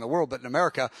only in the world, but in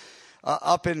America,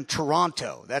 up in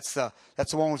Toronto. That's the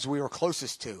ones we were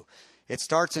closest to. It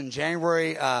starts in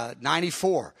January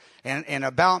 94. And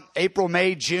about April,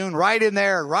 May, June, right in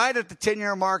there, right at the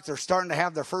 10-year mark, they're starting to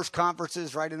have their first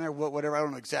conferences right in there, whatever, I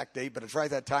don't know the exact date, but it's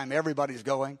right that time. Everybody's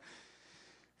going.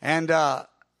 And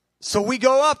so we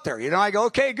go up there. You know, I go,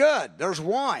 okay, good. There's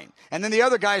wine. And then the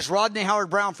other guy's Rodney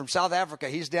Howard-Browne from South Africa.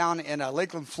 He's down in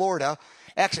Lakeland, Florida.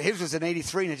 Actually, his was in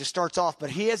 83, and it just starts off,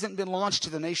 but he hasn't been launched to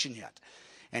the nation yet.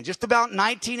 And just about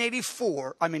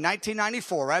 1994,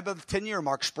 right about the 10-year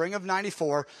mark, spring of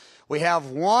 94, we have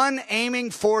one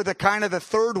aiming for the kind of the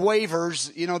third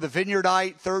wavers, you know, the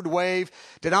Vineyardite, third wave,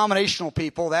 denominational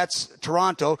people. That's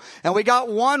Toronto. And we got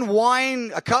one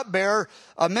a cupbearer,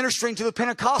 ministering to the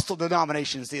Pentecostal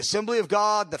denominations, the Assembly of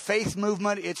God, the Faith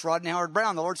Movement. It's Rodney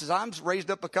Howard-Browne. The Lord says, I'm raised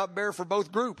up a cupbearer for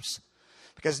both groups,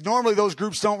 because normally those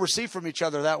groups don't receive from each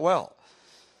other that well.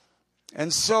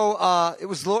 And so it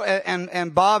was,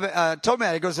 and Bob told me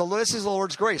that. He goes, this is the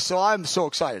Lord's grace. So I'm so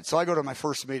excited. So I go to my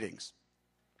first meetings.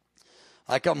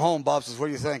 I come home. Bob says, what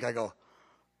do you think? I go,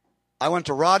 I went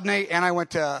to Rodney and I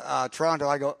went to Toronto.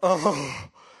 I go,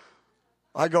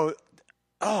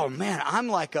 oh man, I'm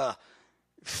like a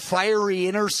fiery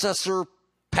intercessor,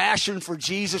 passion for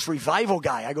Jesus revival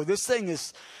guy. I go, this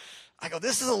is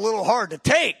a little hard to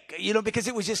take, you know, because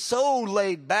it was just so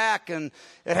laid back, and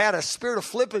it had a spirit of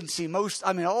flippancy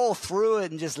all through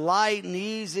it, and just light and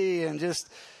easy, and just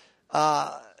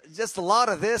a lot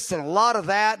of this and a lot of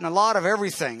that and a lot of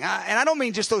everything. And I don't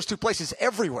mean just those 2 places,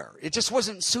 everywhere. It just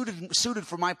wasn't suited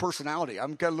for my personality.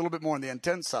 I'm got a little bit more on the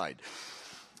intense side.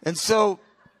 And so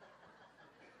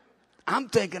I'm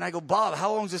thinking, I go, Bob,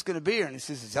 how long is this going to be here? And he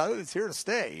says, it's here to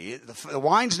stay. The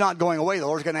wine's not going away. The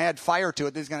Lord's going to add fire to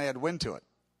it. He's going to add wind to it.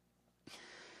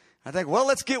 I think, well,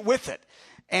 let's get with it.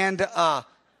 And,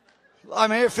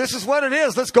 if this is what it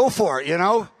is, let's go for it, you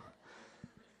know.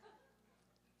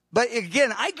 But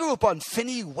again, I grew up on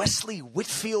Finney, Wesley,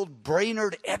 Whitfield,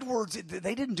 Brainerd, Edwards.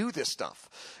 They didn't do this stuff.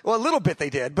 Well, a little bit they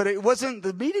did, but it wasn't,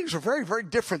 the meetings were very, very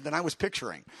different than I was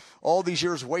picturing all these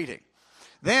years waiting.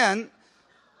 Then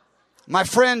my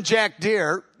friend Jack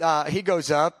Deere, he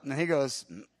goes up and he goes,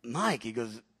 Mike, he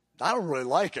goes, I don't really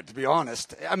like it, to be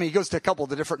honest. I mean, he goes to a couple of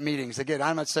the different meetings. Again,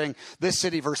 I'm not saying this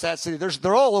city versus that city.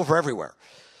 They're all over everywhere.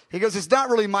 He goes, it's not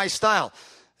really my style.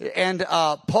 And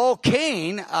Paul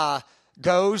Cain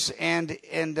goes, and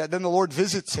then the Lord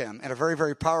visits him in a very,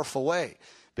 very powerful way.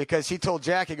 Because he told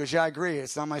Jack, he goes, yeah, I agree.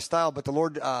 It's not my style. But the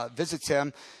Lord visits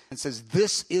him and says,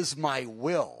 this is my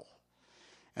will.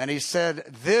 And he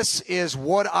said, this is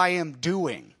what I am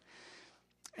doing.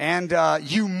 And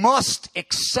you must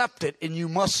accept it, and you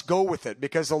must go with it,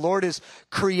 because the Lord is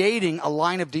creating a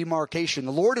line of demarcation.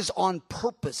 The Lord is on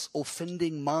purpose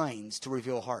offending minds to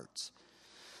reveal hearts.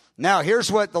 Now,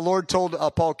 here's what the Lord told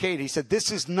Paul Cade. He said,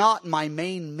 this is not my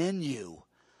main menu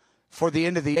for the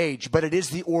end of the age, but it is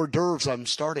the hors d'oeuvres I'm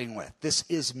starting with. This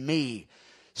is me.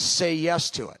 Say yes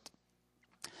to it.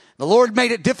 The Lord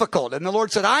made it difficult. And the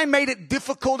Lord said, I made it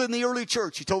difficult in the early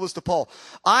church. He told this to Paul.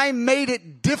 I made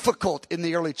it difficult in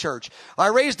the early church. I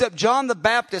raised up John the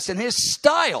Baptist in his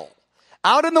style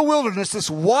out in the wilderness,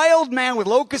 this wild man with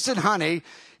locusts and honey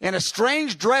in a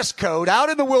strange dress code out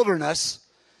in the wilderness.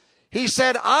 He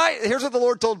said, here's what the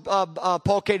Lord told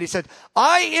Paul Cade. He said,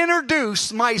 I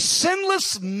introduced my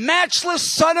sinless, matchless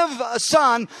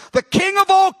son, the King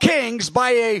of all kings,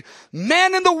 by a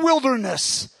man in the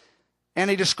wilderness. And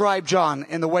he described John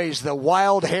in the ways, the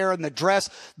wild hair and the dress.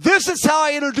 This is how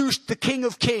I introduced the King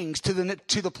of Kings to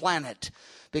the planet.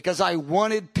 Because I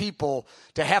wanted people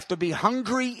to have to be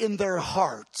hungry in their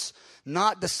hearts,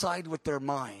 not decide with their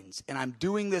minds. And I'm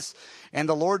doing this, and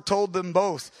the Lord told them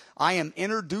both, I am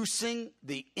introducing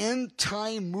the end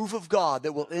time move of God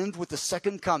that will end with the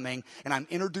second coming, and I'm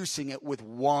introducing it with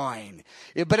wine.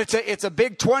 But it's a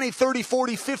big 20, 30,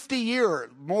 40, 50 year,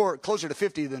 more closer to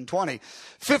 50 than 20,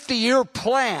 50-year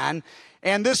plan,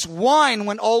 and this wine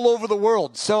went all over the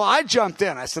world. So I jumped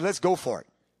in. I said, let's go for it.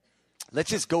 Let's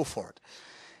just go for it.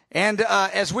 And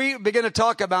as we begin to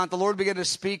talk about it, the Lord began to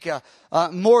speak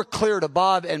more clear to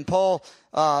Bob and Paul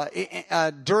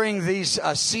during these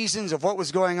seasons of what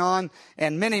was going on,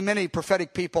 and many, many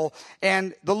prophetic people.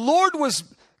 And the Lord was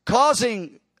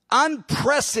causing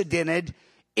unprecedented,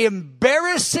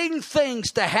 embarrassing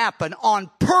things to happen on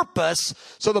purpose,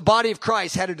 so the body of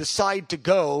Christ had to decide to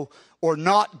go or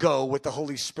not go with the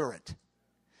Holy Spirit.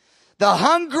 The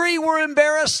hungry were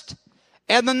embarrassed,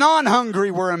 and the non-hungry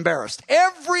were embarrassed.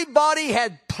 Everybody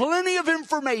had plenty of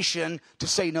information to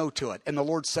say no to it. And the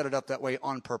Lord set it up that way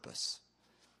on purpose.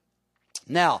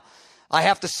 Now, I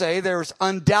have to say there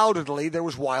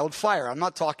was wildfire. I'm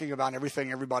not talking about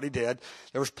everything everybody did.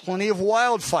 There was plenty of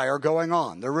wildfire going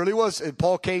on. There really was.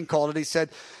 Paul Cain called it. He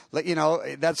said,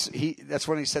 that's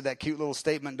when he said that cute little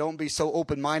statement, don't be so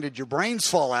open-minded your brains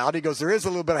fall out. He goes, there is a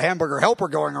little bit of hamburger helper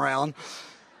going around.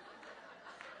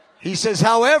 He says,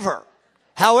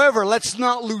 However, let's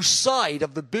not lose sight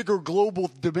of the bigger global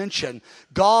dimension.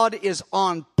 God is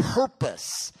on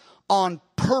purpose. On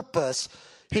purpose.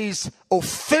 He's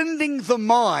offending the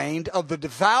mind of the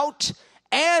devout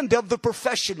and of the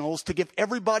professionals to give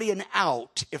everybody an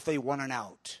out if they want an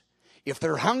out. If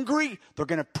they're hungry, they're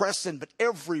going to press in, but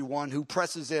everyone who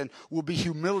presses in will be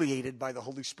humiliated by the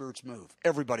Holy Spirit's move.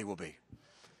 Everybody will be.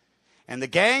 And the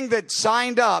gang that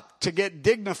signed up to get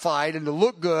dignified and to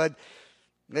look good,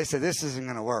 they said, this isn't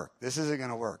going to work. This isn't going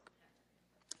to work.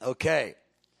 Okay.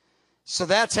 So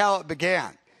that's how it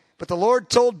began. But the Lord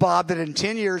told Bob that in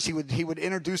 10 years he would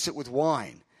introduce it with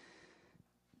wine.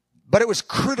 But it was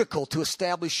critical to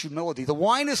establish humility. The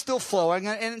wine is still flowing,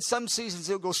 and in some seasons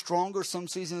it'll go stronger, some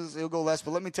seasons it'll go less.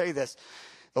 But let me tell you this.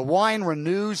 The wine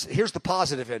renews. Here's the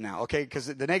positive end now, okay? Because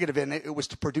the negative end, it was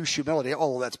to produce humility.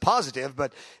 Oh, that's positive,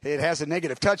 but it has a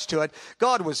negative touch to it.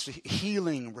 God was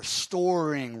healing,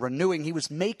 restoring, renewing. He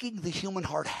was making the human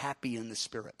heart happy in the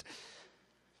Spirit.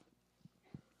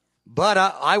 But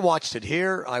I watched it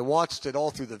here. I watched it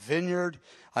all through the vineyard.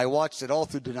 I watched it all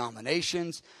through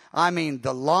denominations. I mean,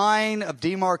 the line of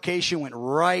demarcation went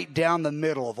right down the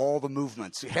middle of all the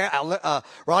movements.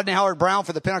 Rodney Howard-Browne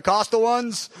for the Pentecostal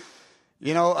ones.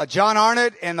 John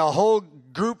Arnott and the whole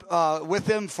group with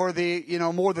him for the,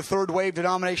 more the third wave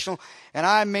denominational. And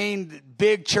I mean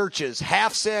big churches.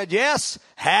 Half said yes,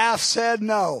 half said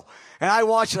no. And I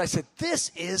watched it. I said, this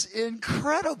is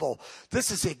incredible. This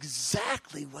is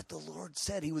exactly what the Lord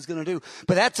said he was going to do.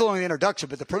 But that's only the introduction,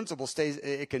 but the principle stays,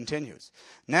 it continues.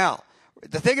 Now,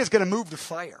 the thing is going to move to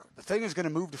fire. The thing is going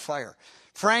to move to fire.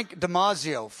 Frank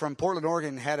Damasio from Portland,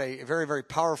 Oregon had a very, very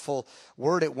powerful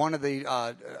word at one of the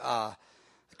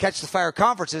Catch the Fire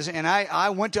conferences, and I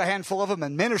went to a handful of them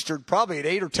and ministered probably at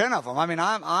 8 or 10 of them. I mean,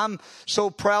 I'm so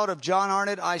proud of John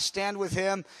Arnott. I stand with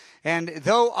him. And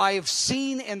though I have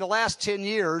seen in the last 10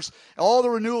 years all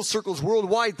the renewal circles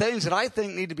worldwide, things that I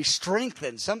think need to be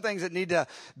strengthened, some things that need to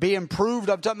be improved,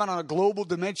 I'm talking about on a global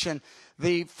dimension,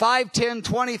 the 5, 10,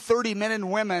 20, 30 men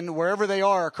and women, wherever they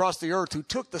are across the earth, who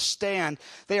took the stand,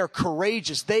 they are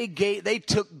courageous. They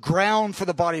took ground for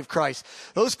the body of Christ.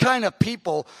 Those kind of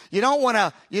people, you don't want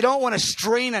to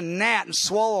strain a gnat and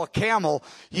swallow a camel.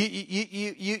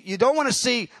 You don't want to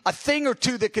see a thing or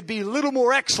two that could be a little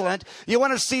more excellent. You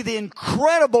want to see the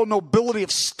incredible nobility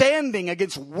of standing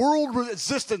against world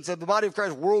resistance of the body of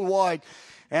Christ worldwide.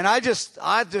 And I just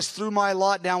threw my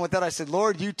lot down with that. I said,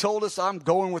 Lord, you told us, I'm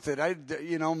going with it.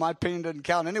 My opinion doesn't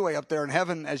count anyway up there in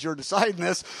heaven as you're deciding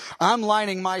this. I'm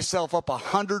lining myself up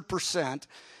 100%.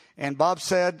 And Bob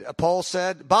said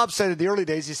in the early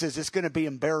days, he says, it's going to be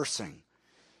embarrassing.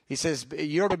 He says,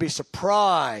 you're going to be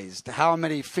surprised how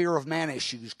many fear of man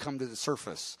issues come to the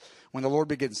surface when the Lord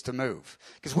begins to move.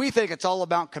 Because we think it's all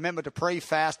about commitment to pray,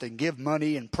 fast, and give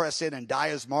money and press in and die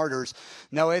as martyrs.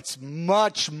 No, it's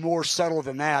much more subtle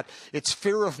than that. It's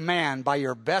fear of man by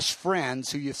your best friends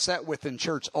who you've sat with in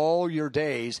church all your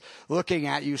days, looking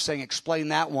at you saying, explain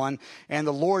that one. And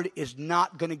the Lord is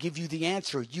not going to give you the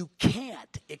answer. You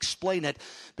can't explain it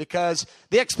because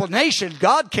the explanation,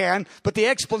 God can, but the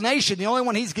explanation, the only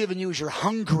one he's given you is you're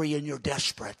hungry and you're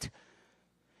desperate.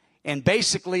 And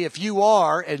basically, if you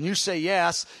are, and you say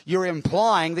yes, you're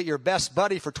implying that your best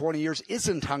buddy for 20 years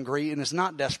isn't hungry and is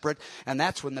not desperate, and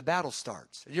that's when the battle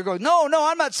starts. You're going, no,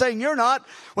 I'm not saying you're not.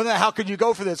 Well, then how could you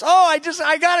go for this? Oh, I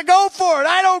got to go for it.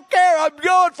 I don't care. I'm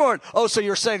going for it. Oh, so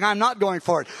you're saying I'm not going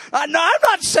for it. No, I'm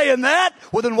not saying that.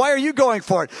 Well, then why are you going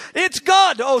for it? It's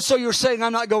God. Oh, so you're saying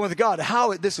I'm not going with God.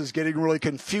 This is getting really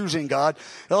confusing, God.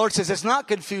 The Lord says it's not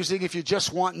confusing if you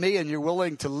just want me and you're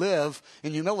willing to live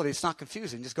in humility. It's not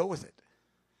confusing. Just go with it.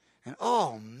 And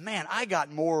oh man, I got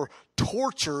more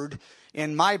tortured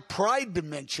in my pride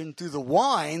dimension through the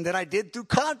wine than I did through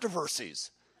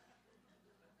controversies.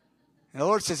 And the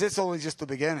Lord says it's only just the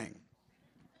beginning.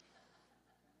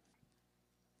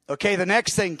 Okay, the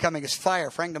next thing coming is fire.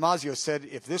 Frank Damasio said,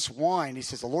 if this wine, he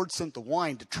says, the Lord sent the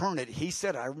wine to turn it. He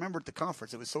said, I remember at the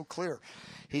conference, it was so clear.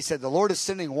 He said, the Lord is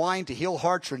sending wine to heal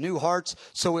hearts, renew hearts,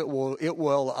 so it will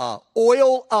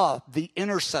oil up the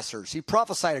intercessors. He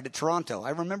prophesied it at Toronto. I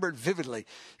remember it vividly.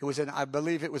 I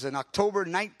believe it was in October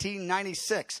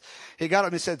 1996. He got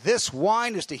up and said, this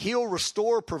wine is to heal,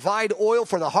 restore, provide oil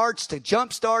for the hearts, to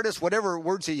jumpstart us, whatever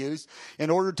words he used, in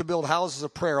order to build houses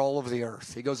of prayer all over the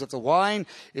earth. He goes,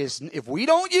 if we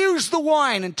don't use the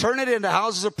wine and turn it into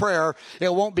houses of prayer,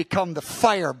 it won't become the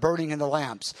fire burning in the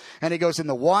lamps. And he goes, and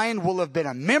the wine will have been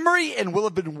a memory and will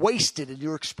have been wasted in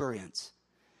your experience.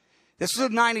 This was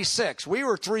in 96. We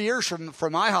were 3 years from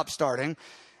IHOP starting,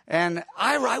 and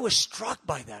I was struck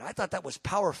by that. I thought that was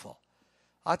powerful.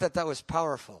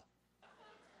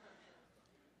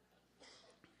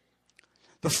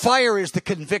 The fire is the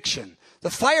conviction.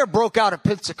 The fire broke out at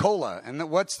Pensacola, and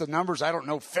what's the numbers? I don't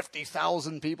know,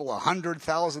 50,000 people,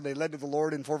 100,000 they led to the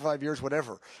Lord in 4 or 5 years,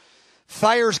 whatever.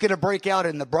 Fire's going to break out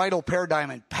in the bridal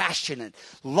paradigm and passionate,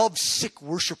 love-sick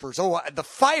worshipers. Oh, the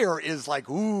fire is like,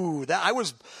 ooh, I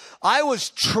was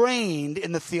trained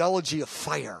in the theology of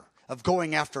fire, of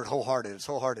going after it wholehearted. It's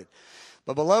wholehearted.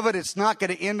 But beloved, it's not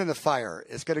going to end in the fire.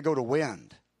 It's going to go to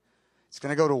wind. It's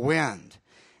going to go to wind.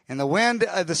 And the wind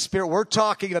of the Spirit, we're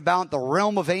talking about the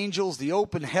realm of angels, the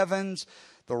open heavens,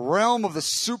 the realm of the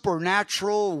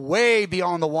supernatural, way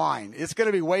beyond the wine. It's going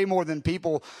to be way more than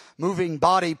people moving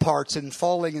body parts and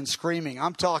falling and screaming.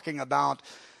 I'm talking about,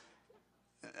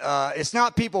 it's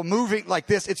not people moving like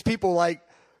this. It's people like,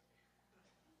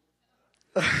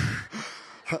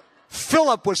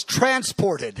 Philip was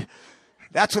transported.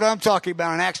 That's what I'm talking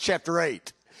about in Acts chapter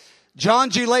 8. John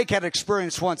G. Lake had an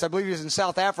experience once. I believe he was in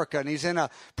South Africa, and he's in a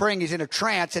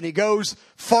trance, and he goes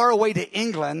far away to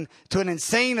England to an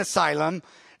insane asylum.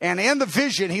 And in the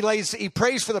vision, he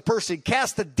prays for the person. He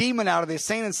casts the demon out of the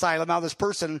insane asylum, out of this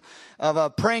person, of a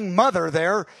praying mother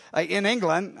there in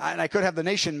England. And I could have the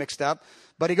nation mixed up.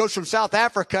 But he goes from South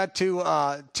Africa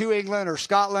to England or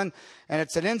Scotland, and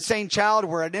it's an insane child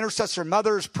where an intercessor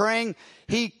mother is praying.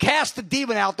 He casts the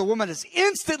demon out. The woman is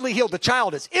instantly healed. The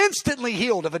child is instantly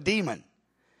healed of a demon.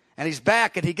 And he's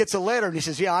back, and he gets a letter, and he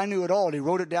says, yeah, I knew it all. And he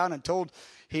wrote it down and told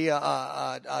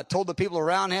the people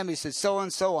around him. He said,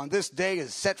 so-and-so on this day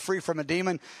is set free from a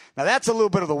demon. Now, that's a little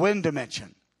bit of the wind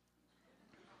dimension.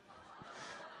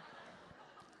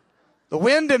 The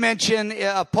wind dimension,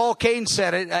 Paul Cain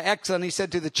said it, excellent. He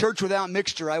said, to the church without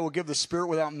mixture, I will give the Spirit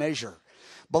without measure.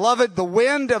 Beloved, the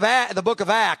wind of the book of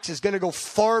Acts is going to go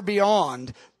far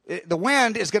beyond. The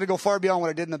wind is going to go far beyond what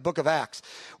I did in the book of Acts.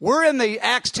 We're in the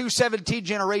Acts 2:17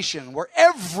 generation where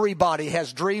everybody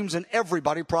has dreams and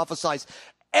everybody prophesies.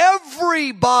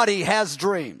 Everybody has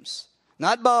dreams.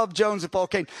 Not Bob Jones and Paul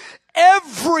Cain.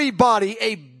 Everybody,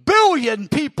 1 billion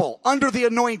people under the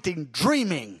anointing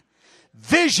dreaming.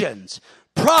 Visions,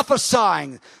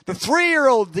 prophesying, the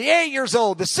 3-year-old, the 8 years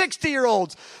old, the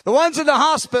 60-year-olds, the ones in the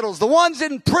hospitals, the ones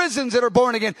in prisons that are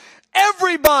born again.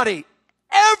 Everybody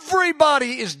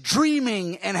is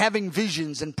dreaming and having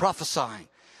visions and prophesying.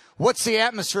 What's the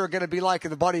atmosphere going to be like in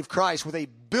the body of Christ with 1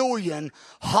 billion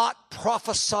hot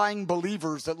prophesying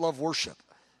believers that love worship?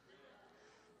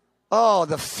 Oh,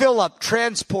 the fill-up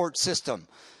transport system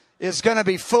is going to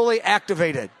be fully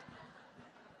activated.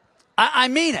 I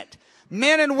mean it.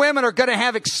 Men and women are going to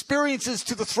have experiences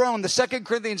to the throne. The 2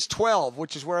 Corinthians 12,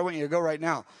 which is where I want you to go right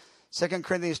now. 2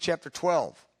 Corinthians chapter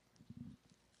 12.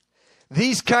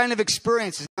 These kind of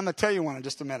experiences, I'm going to tell you one in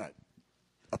just a minute.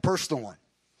 A personal one.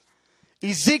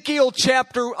 Ezekiel,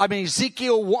 the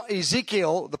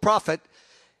prophet,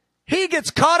 he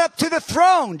gets caught up to the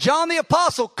throne. John the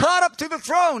apostle caught up to the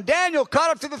throne. Daniel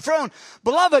caught up to the throne.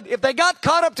 Beloved, if they got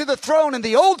caught up to the throne in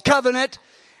the old covenant,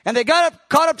 and they caught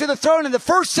up to the throne in the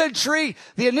first century,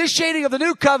 the initiating of the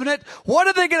new covenant, what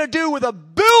are they going to do with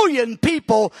 1 billion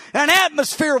people in an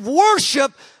atmosphere of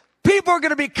worship? People are going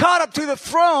to be caught up to the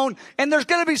throne, and there's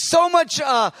going to be so much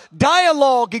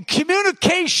dialogue and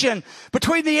communication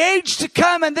between the age to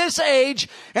come and this age,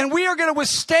 and we are going to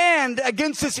withstand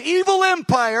against this evil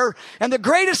empire and the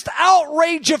greatest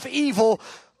outrage of evil.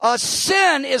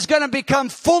 Sin is going to become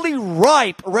fully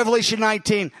ripe. Revelation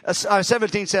 17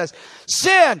 says,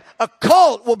 sin,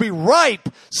 occult will be ripe.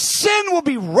 Sin will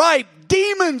be ripe.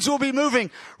 Demons will be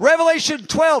moving. Revelation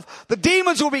 12, the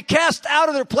demons will be cast out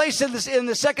of their place in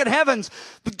the second heavens.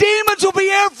 The demons will be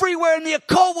everywhere, and the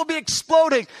occult will be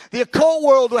exploding. The occult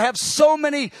world will have so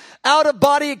many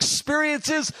out-of-body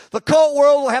experiences. The occult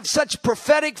world will have such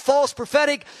false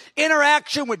prophetic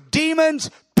interaction with demons,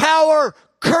 power,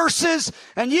 curses,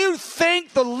 and you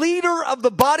think the leader of the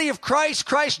body of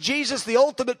Christ Jesus, the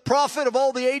ultimate prophet of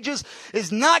all the ages,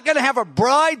 is not going to have a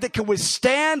bride that can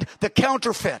withstand the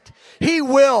counterfeit? He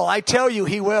will. I tell you,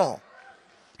 he will.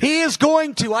 He is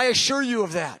going to. I assure you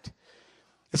of that.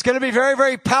 It's going to be very,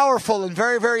 very powerful and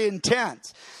very, very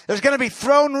intense. There's going to be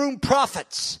throne room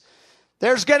prophets.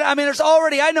 There's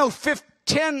already, I know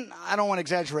 10, I don't want to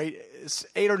exaggerate, it's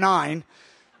 8 or 9.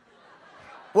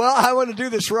 Well, I want to do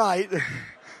this right.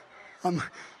 I'm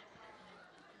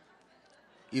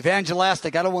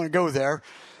evangelistic. I don't want to go there.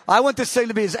 I want this thing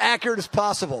to be as accurate as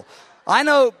possible. I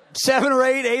know 7 or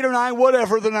 8, 8 or 9,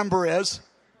 whatever the number is.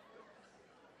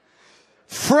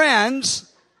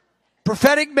 Friends,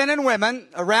 prophetic men and women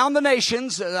around the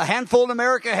nations, a handful in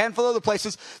America, a handful of other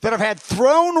places, that have had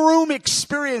throne room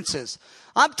experiences.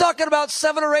 I'm talking about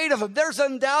 7 or 8 of them. There's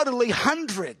undoubtedly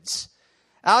hundreds.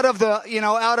 Out of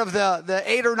the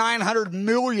 8 or 900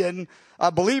 million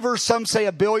believers, some say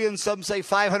 1 billion, some say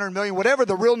 500 million, whatever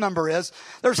the real number is,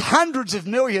 there's hundreds of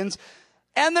millions,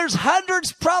 and there's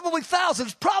hundreds, probably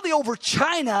thousands, probably over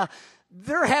China.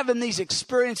 They're having these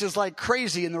experiences like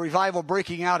crazy in the revival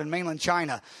breaking out in mainland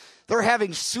China. They're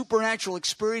having supernatural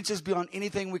experiences beyond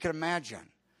anything we can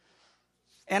imagine.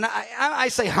 And I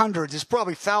say hundreds, it's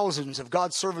probably thousands of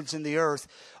God's servants in the earth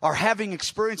are having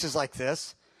experiences like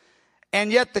this. And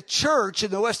yet the church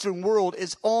in the Western world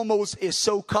is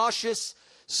so cautious,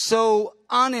 so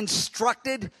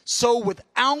uninstructed, so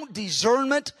without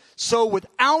discernment, so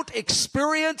without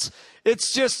experience.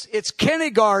 It's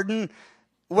kindergarten.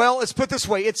 Well, let's put it this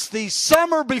way. It's the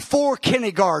summer before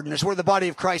kindergarten is where the body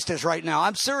of Christ is right now.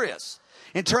 I'm serious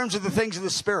in terms of the things of the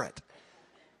Spirit.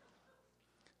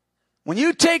 When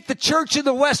you take the church in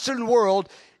the Western world,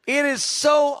 it is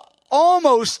so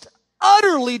almost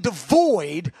utterly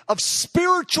devoid of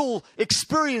spiritual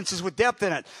experiences with depth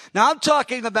in it. Now, I'm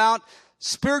talking about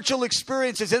spiritual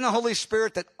experiences in the Holy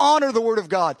Spirit that honor the Word of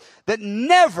God, that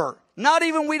never,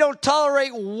 we don't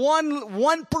tolerate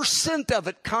 1% of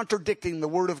it contradicting the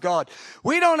Word of God.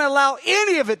 We don't allow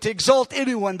any of it to exalt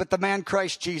anyone but the man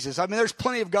Christ Jesus. I mean, there's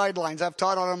plenty of guidelines. I've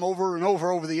taught on them over and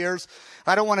over the years.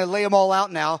 I don't want to lay them all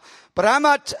out now,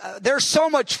 but there's so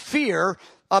much fear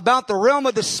about the realm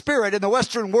of the Spirit in the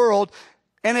Western world.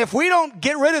 And if we don't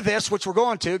get rid of this, which we're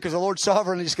going to, because the Lord's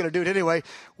sovereign and He's going to do it anyway,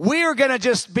 we are going to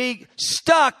just be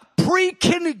stuck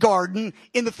pre-kindergarten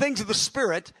in the things of the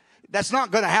Spirit. That's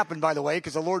not going to happen, by the way,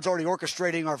 because the Lord's already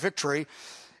orchestrating our victory.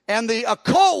 And the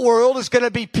occult world is going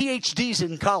to be PhDs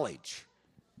in college.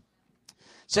 It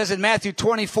says in Matthew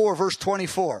 24, verse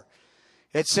 24,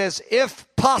 it says,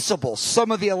 if possible, some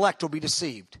of the elect will be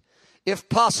deceived. If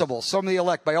possible, some of the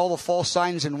elect by all the false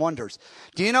signs and wonders.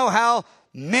 Do you know how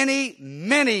many,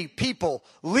 many people,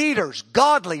 leaders,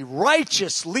 godly,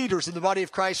 righteous leaders in the body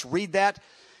of Christ read that?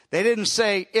 They didn't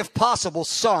say, if possible,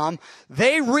 some.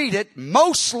 They read it,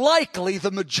 most likely the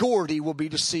majority will be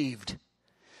deceived.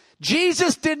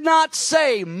 Jesus did not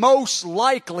say, most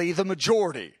likely the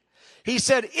majority. He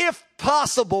said, if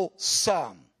possible,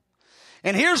 some.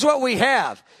 And here's what we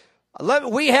have.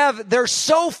 They're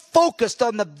so focused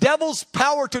on the devil's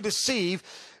power to deceive.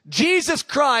 Jesus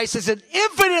Christ is an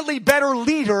infinitely better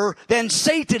leader than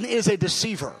Satan is a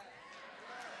deceiver.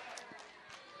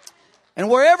 And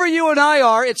wherever you and I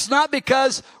are, it's not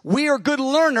because we are good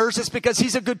learners, it's because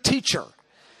he's a good teacher.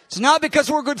 It's not because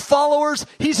we're good followers.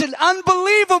 He's an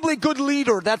unbelievably good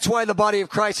leader. That's why the body of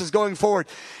Christ is going forward.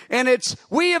 And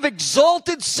we have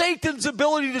exalted Satan's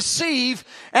ability to deceive,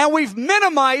 and we've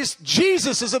minimized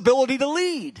Jesus' ability to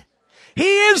lead. He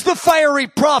is the fiery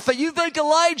prophet. You think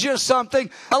Elijah is something.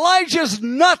 Elijah is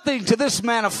nothing to this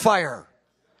man of fire.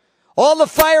 All the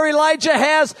fire Elijah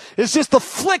has is just the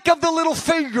flick of the little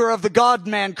finger of the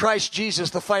God-man, Christ Jesus,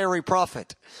 the fiery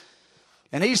prophet.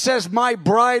 And he says, my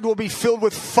bride will be filled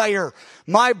with fire.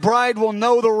 My bride will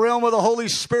know the realm of the Holy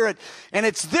Spirit. And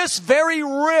it's this very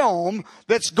realm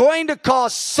that's going to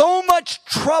cause so much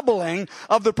troubling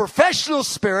of the professional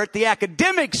spirit, the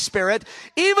academic spirit,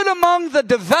 even among the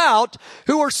devout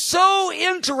who are so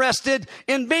interested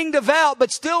in being devout,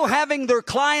 but still having their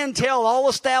clientele all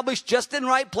established just in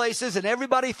right places and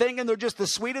everybody thinking they're just the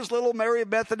sweetest little Mary of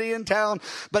Bethany in town,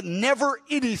 but never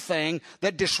anything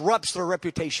that disrupts their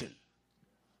reputation.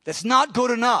 That's not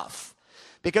good enough.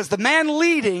 Because the man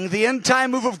leading the end time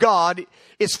move of God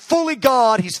is fully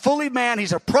God, he's fully man,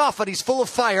 he's a prophet, he's full of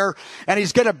fire, and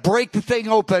he's going to break the thing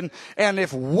open. And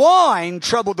if wine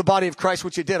troubled the body of Christ,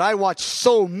 which it did, I watched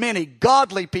so many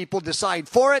godly people decide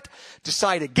for it,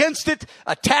 decide against it,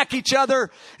 attack each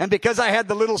other. And because I had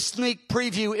the little sneak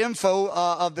preview info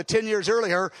of the 10 years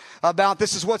earlier about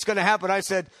this is what's going to happen, I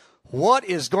said, what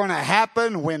is going to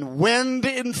happen when wind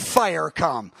and fire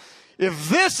come? If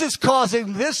this is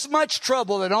causing this much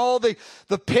trouble and all the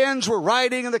pens were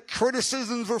writing and the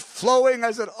criticisms were flowing,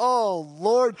 I said, oh,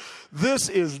 Lord, this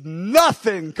is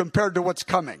nothing compared to what's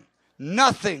coming.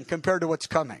 Nothing compared to what's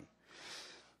coming.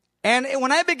 And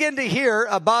when I begin to hear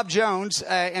Bob Jones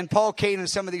and Paul Cain and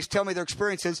some of these tell me their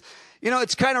experiences, you know,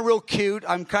 it's kind of real cute.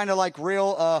 I'm kind of like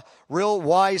real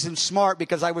wise and smart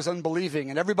because I was unbelieving.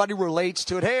 And everybody relates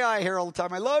to it. Hey, I hear all the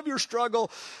time, I love your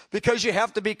struggle because you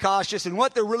have to be cautious. And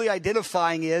what they're really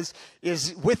identifying is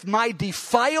with my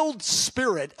defiled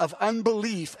spirit of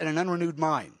unbelief and an unrenewed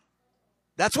mind.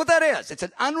 That's what that is. It's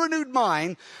an unrenewed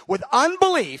mind with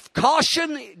unbelief.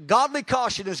 Caution, godly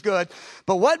caution is good.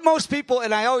 But what most people,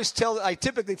 and I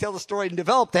typically tell the story and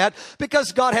develop that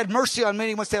because God had mercy on me.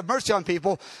 He wants to have mercy on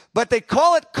people. But they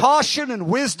call it caution and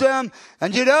wisdom.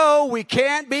 And you know, we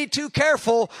can't be too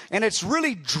careful. And it's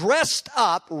really dressed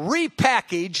up,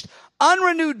 repackaged,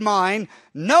 unrenewed mind,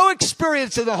 no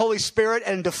experience in the Holy Spirit,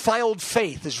 and defiled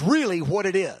faith is really what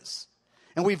it is.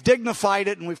 And we've dignified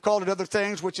it and we've called it other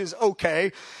things, which is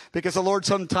okay, because the Lord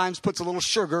sometimes puts a little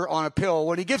sugar on a pill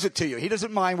when he gives it to you. He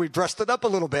doesn't mind. We've dressed it up a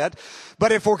little bit.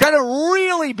 But if we're going to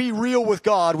really be real with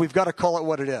God, we've got to call it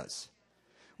what it is.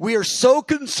 We are so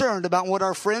concerned about what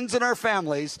our friends and our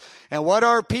families and what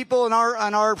our people on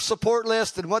our support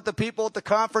list and what the people at the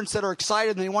conference that are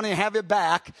excited and they want to have you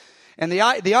back. And the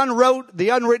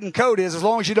unwritten code is, as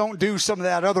long as you don't do some of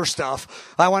that other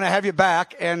stuff, I want to have you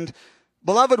back. And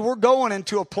beloved, we're going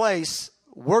into a place,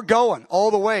 we're going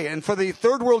all the way. And for the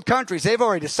third world countries, they've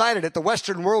already decided it. The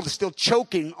Western world is still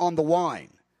choking on the wine.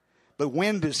 But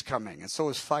wind is coming, and so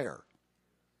is fire.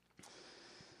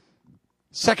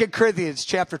 2 Corinthians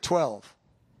chapter 12,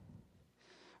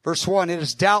 verse 1, it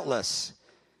is doubtless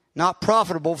not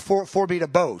profitable for me to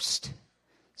boast.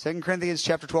 2 Corinthians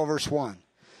chapter 12, verse 1.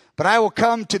 But I will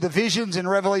come to the visions and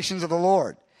revelations of the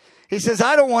Lord. He says,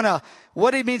 I don't want to,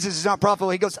 what he means is it's not profitable.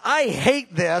 He goes, I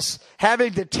hate this,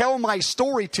 having to tell my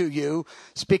story to you.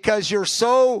 It's because you're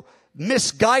so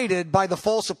misguided by the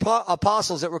false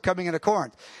apostles that were coming into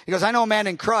Corinth. He goes, I know a man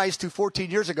in Christ who 14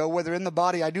 years ago, whether in the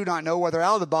body I do not know, whether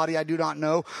out of the body I do not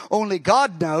know, only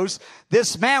God knows,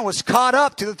 this man was caught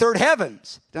up to the third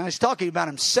heavens. Now he's talking about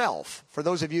himself. For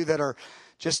those of you that are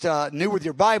just new with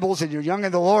your Bibles and you're young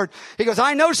in the Lord. He goes,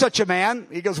 I know such a man.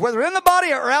 He goes, whether in the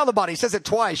body or out of the body. He says it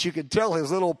twice. You can tell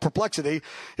his little perplexity.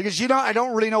 He goes, I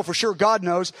don't really know for sure. God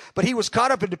knows. But he was caught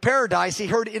up into paradise. He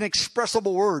heard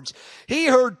inexpressible words. He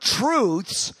heard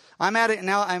truths. I'm at it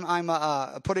now. I'm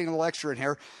putting a little extra in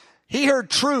here. He heard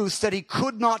truths that he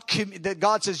could not, that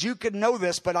God says, you can know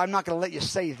this, but I'm not going to let you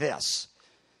say this.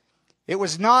 It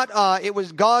was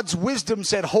God's wisdom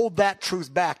said, hold that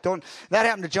truth back. That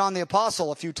happened to John the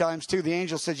Apostle a few times too. The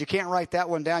angel says, you can't write that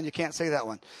one down. You can't say that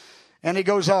one. And he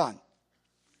goes on.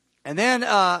 And then,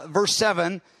 verse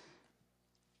 7,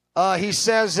 he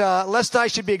says, lest I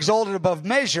should be exalted above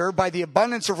measure by the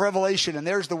abundance of revelation. And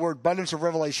there's the word, abundance of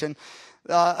revelation.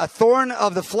 A thorn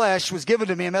of the flesh was given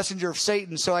to me, a messenger of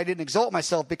Satan, so I didn't exalt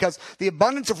myself, because the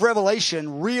abundance of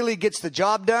revelation really gets the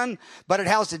job done, but it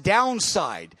has a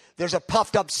downside. There's a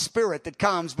puffed up spirit that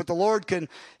comes, but the Lord can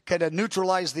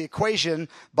neutralize the equation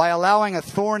by allowing a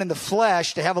thorn in the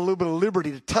flesh to have a little bit of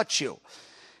liberty to touch you.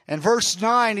 In verse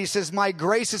 9, he says, my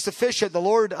grace is sufficient. The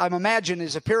Lord, I'm imagining,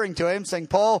 is appearing to him, saying,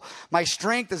 Paul, my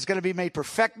strength is going to be made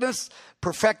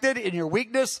perfected in your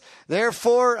weakness.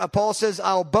 Therefore, Paul says,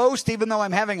 I'll boast even though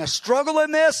I'm having a struggle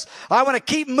in this. I want to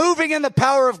keep moving in the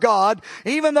power of God,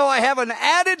 even though I have an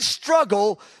added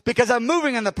struggle because I'm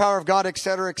moving in the power of God,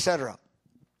 etc., etc.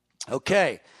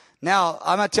 Okay. Now,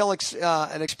 I'm going to tell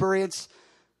an experience.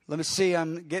 Let me see.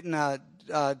 I'm getting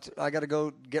I got to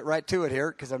go get right to it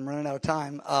here because I'm running out of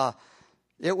time.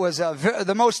 It was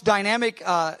the most dynamic,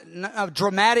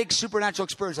 dramatic, supernatural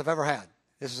experience I've ever had.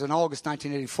 This is in August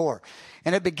 1984.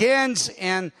 And it begins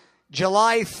in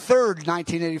July 3rd,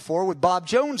 1984 with Bob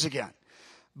Jones again.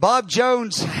 Bob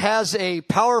Jones has a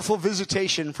powerful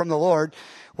visitation from the Lord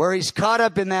where he's caught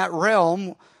up in that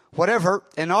realm, whatever.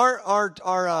 And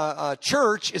our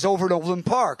church is over at Overland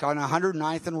Park on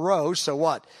 109th and Rose. So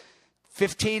what?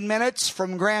 15 minutes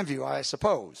from Grandview, I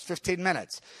suppose. 15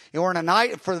 minutes. We're in a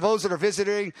night, for those that are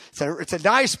visiting, it's a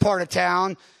nice part of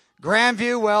town.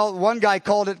 Grandview, well, one guy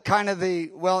called it kind of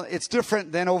it's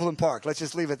different than Overland Park. Let's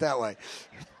just leave it that way.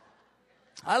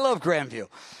 I love Grandview.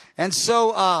 And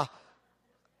so,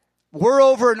 we're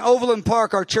over in Overland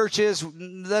Park, our church is.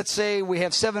 Let's say we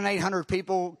have 700-800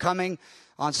 people coming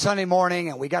on Sunday morning,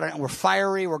 and we're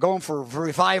fiery. We're going for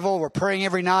revival. We're praying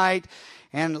every night.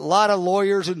 And a lot of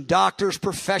lawyers and doctors,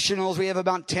 professionals. We have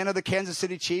about 10 of the Kansas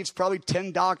City Chiefs, probably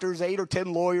 10 doctors, 8 or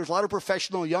 10 lawyers, a lot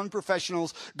of young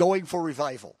professionals going for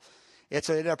revival. It's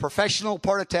a professional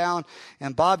part of town,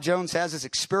 and Bob Jones has his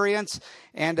experience,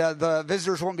 and the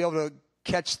visitors won't be able to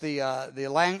catch the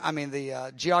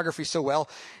geography so well.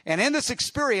 And in this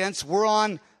experience, we're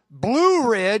on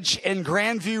Blue Ridge and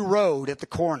Grandview Road at the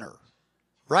corner.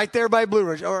 Right there by Blue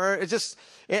Ridge, or it's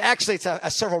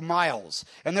several miles.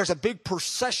 And there's a big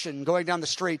procession going down the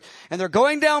street. And they're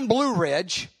going down Blue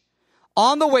Ridge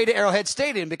on the way to Arrowhead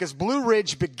Stadium because Blue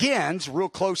Ridge begins real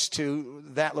close to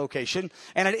that location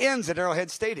and it ends at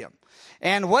Arrowhead Stadium.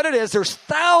 And what it is, there's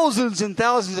thousands and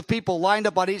thousands of people lined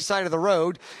up on each side of the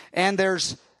road. And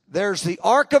there's the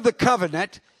Ark of the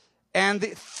Covenant and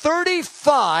the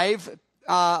 35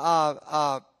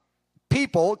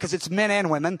 people, because it's men and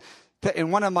women.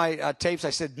 In one of my tapes, I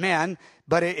said men,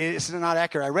 but it's not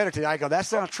accurate. I read it today. I go,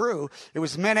 that's not true. It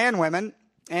was men and women,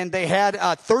 and they had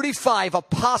 35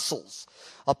 apostles.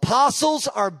 Apostles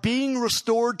are being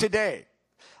restored today.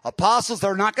 Apostles,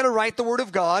 they're not going to write the Word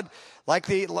of God like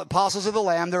the apostles of the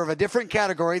Lamb. They're of a different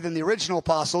category than the original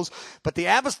apostles. But the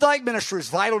apostolic ministry is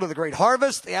vital to the great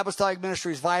harvest. The apostolic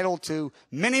ministry is vital to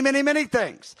many, many, many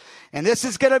things. And this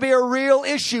is going to be a real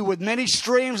issue with many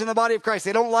streams in the body of Christ.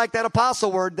 They don't like that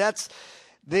apostle word. That's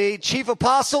the chief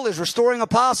apostle is restoring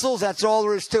apostles. That's all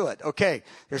there is to it. Okay.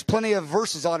 There's plenty of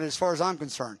verses on it as far as I'm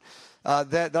concerned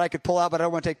that I could pull out, but I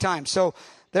don't want to take time. So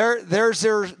there's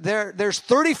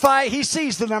 35. He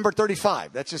sees the number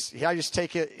 35. I just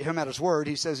take him at his word.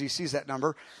 He says he sees that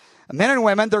number. Men and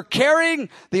women, they're carrying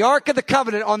the Ark of the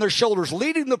Covenant on their shoulders,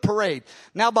 leading the parade.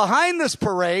 Now, behind this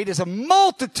parade is a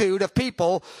multitude of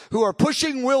people who are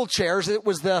pushing wheelchairs. It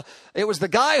was the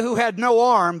guy who had no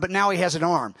arm, but now he has an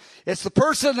arm. It's the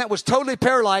person that was totally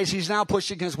paralyzed. He's now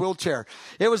pushing his wheelchair.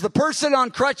 It was the person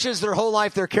on crutches their whole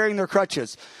life. They're carrying their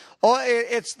crutches.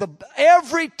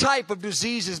 Every type of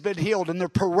disease has been healed, and they're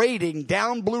parading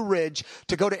down Blue Ridge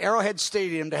to go to Arrowhead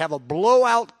Stadium to have a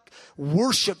blowout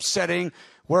worship setting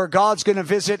where God's going to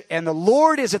visit, and the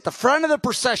Lord is at the front of the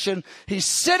procession. He's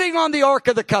sitting on the Ark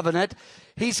of the Covenant.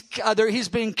 He's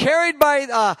being carried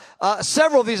by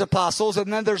several of these apostles,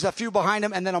 and then there's a few behind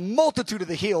him, and then a multitude of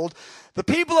the healed. The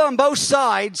people on both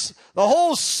sides, the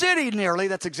whole city nearly,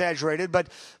 that's exaggerated, but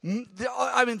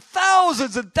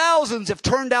thousands and thousands have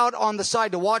turned out on the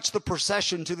side to watch the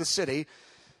procession to the city.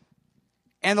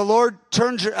 And the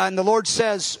Lord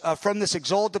says, from this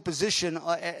exalted position,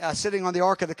 sitting on the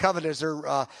Ark of the Covenant as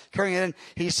they're carrying it in,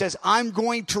 he says, I'm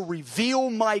going to reveal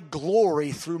my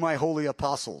glory through my holy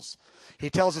apostles.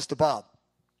 He tells us to Bob.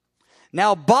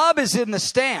 Now, Bob is in the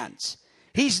stands.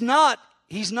 He's not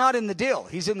in the deal.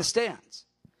 He's in the stands.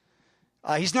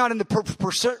 He's not in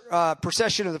the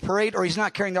procession of the parade, or he's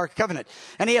not carrying the Ark of the Covenant.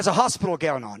 And he has a hospital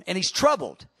gown on, and he's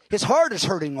troubled. His heart is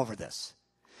hurting over this.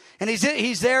 And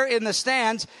he's there in the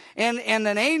stands, and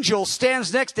an angel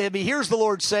stands next to him. He hears the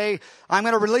Lord say, I'm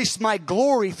going to release my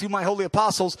glory through my holy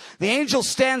apostles. The angel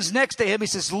stands next to him. He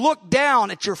says, look down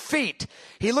at your feet.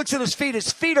 He looks at his feet.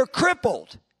 His feet are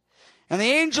crippled. And the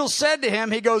angel said to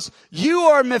him, he goes, you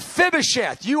are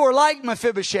Mephibosheth. You are like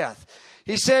Mephibosheth.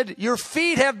 He said, your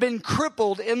feet have been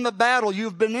crippled in the battle.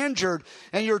 You've been injured,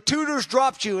 and your tutors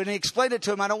dropped you. And he explained it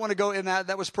to him. I don't want to go in that.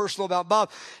 That was personal about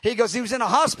Bob. He goes, he was in a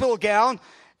hospital gown.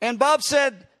 And Bob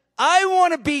said, I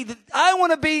want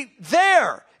to be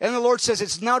there. And the Lord says,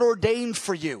 it's not ordained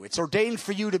for you. It's ordained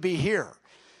for you to be here.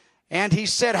 And he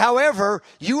said, however,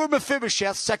 you are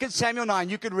Mephibosheth, 2 Samuel 9,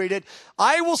 you can read it.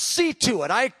 I will see to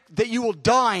it that you will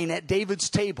dine at David's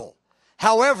table.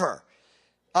 However,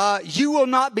 you will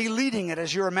not be leading it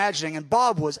as you're imagining. And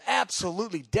Bob was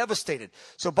absolutely devastated.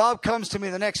 So Bob comes to me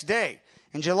the next day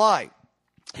in July.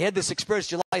 He had this experience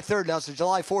July 3rd. Now it's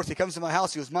July 4th. He comes to my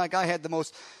house. He goes, Mike, I had the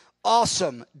most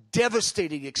awesome,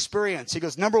 devastating experience. He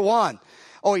goes, number one,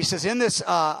 he says, in this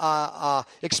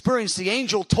experience, the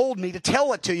angel told me to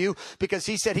tell it to you because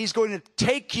he said he's going to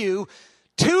take you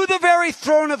to the very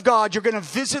throne of God. You're going to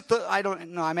visit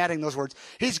I'm adding those words.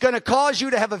 He's going to cause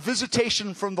you to have a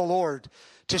visitation from the Lord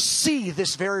to see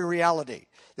this very reality.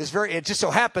 It just so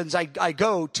happens I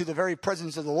go to the very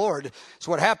presence of the Lord. That's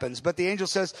what happens. But the angel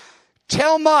says,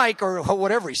 tell Mike, or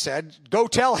whatever he said, go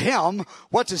tell him,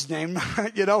 what's his name,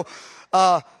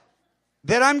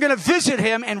 that I'm going to visit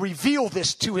him and reveal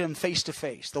this to him face to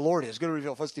face. The Lord is going to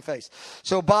reveal face to face.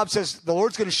 So Bob says, the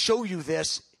Lord's going to show you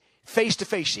this face to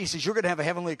face. He says, you're going to have a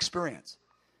heavenly experience.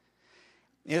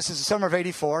 This is the summer of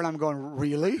 84, and I'm going,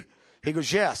 really? He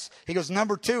goes, yes. He goes,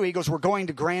 number two, he goes, we're going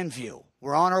to Grandview.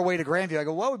 We're on our way to Grandview. I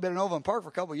go, well, we've been in Overland Park for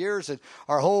a couple of years, and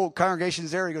our whole congregation's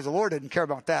there. He goes, the Lord didn't care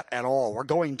about that at all. We're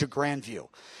going to Grandview.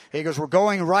 He goes, we're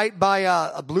going right by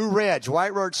a Blue Ridge,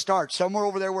 right where it starts, somewhere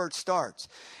over there where it starts.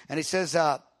 And he says,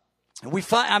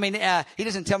 he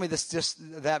doesn't tell me this just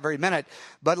that very minute,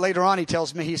 but later on he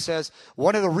tells me, he says,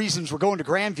 one of the reasons we're going to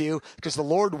Grandview, because the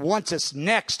Lord wants us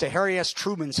next to Harry S.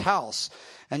 Truman's house.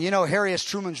 And you know Harry S.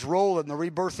 Truman's role in the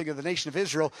rebirthing of the nation of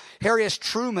Israel. Harry S.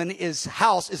 Truman's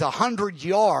house is 100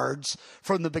 yards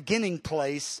from the beginning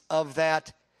place of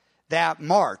that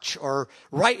march,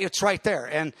 it's right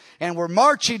there. And we're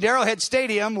marching to Arrowhead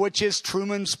Stadium, which is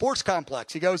Truman Sports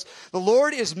Complex. He goes, the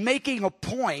Lord is making a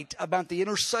point about the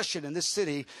intercession in this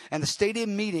city and the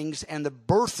stadium meetings and the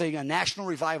birthing a national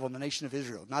revival in the nation of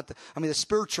Israel. The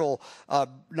spiritual,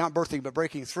 not birthing, but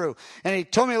breaking through. And he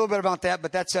told me a little bit about that,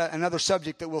 but that's another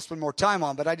subject that we'll spend more time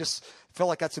on. But I just feel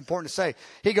like that's important to say.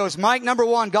 He goes, Mike, number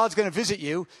one, God's going to visit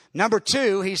you. Number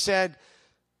two, he said,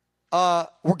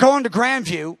 we're going to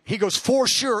Grandview. He goes, for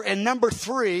sure. And number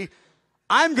three,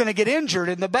 I'm going to get injured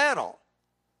in the battle.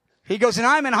 He goes, and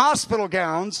I'm in hospital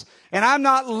gowns, and I'm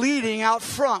not leading out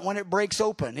front when it breaks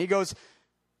open. He goes,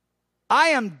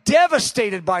 I am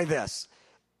devastated by this.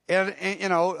 And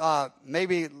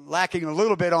maybe lacking a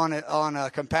little bit on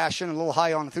compassion, a little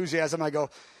high on enthusiasm, I go,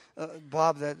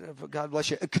 Bob, God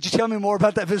bless you. Could you tell me more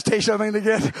about that visitation I'm going to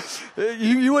get?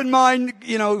 You wouldn't mind,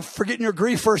 forgetting your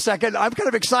grief for a second. I'm kind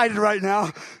of excited right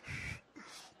now.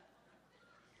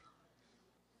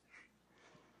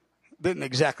 Didn't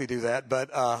exactly do that,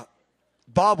 but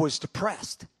Bob was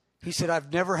depressed. He said,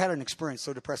 I've never had an experience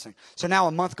so depressing. So now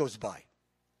a month goes by.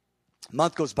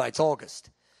 It's August.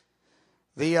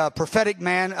 The prophetic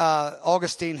man,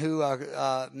 Augustine, who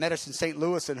met us in St.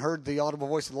 Louis and heard the audible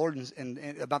voice of the Lord and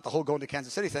about the whole going to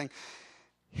Kansas City thing,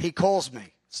 he calls me.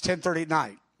 It's 10:30 at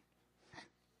night.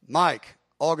 Mike,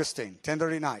 Augustine,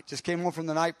 10:30 at night. Just came home from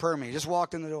the night prayer meeting. Just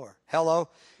walked in the door. Hello.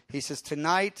 He says,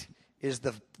 tonight is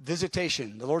the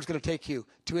visitation. The Lord's going to take you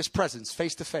to his presence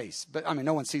face to face. But,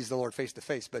 no one sees the Lord face to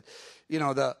face. But,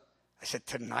 I said,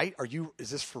 tonight? Is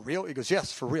this for real? He goes,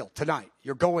 yes, for real. Tonight.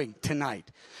 You're going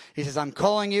tonight. He says, I'm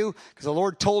calling you because the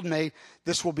Lord told me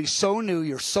this will be so new.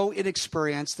 You're so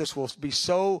inexperienced. This will be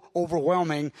so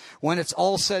overwhelming. When it's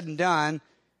all said and done,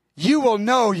 you will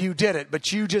know you did it,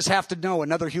 but you just have to know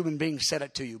another human being said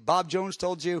it to you. Bob Jones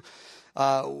told you.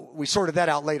 We sorted that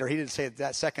out later. He didn't say it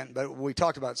that second, but we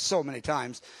talked about it so many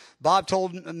times. Bob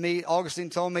told me, Augustine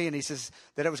told me, and he says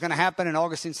that it was going to happen, and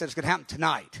Augustine said it's going to happen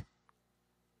tonight.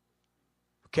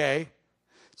 Okay,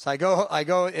 so I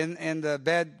go in the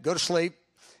bed, go to sleep.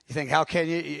 You think, how can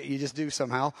you? You just do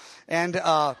somehow. And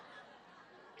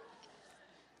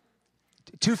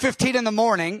 2:15 in the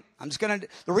morning, the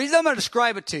reason I'm going to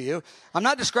describe it to you, I'm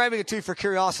not describing it to you for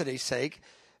curiosity's sake,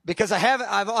 because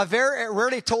I've very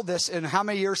rarely told this in how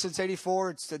many years since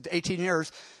 84? It's 18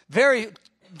 years.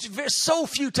 So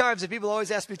few times that people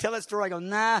always ask me to tell that story. I go,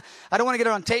 nah, I don't want to get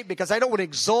it on tape because I don't want to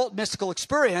exalt mystical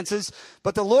experiences,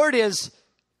 but the Lord is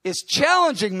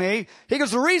challenging me. He goes,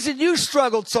 the reason you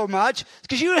struggled so much is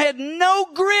because you had no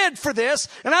grid for this,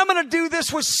 and I'm going to do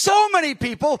this with so many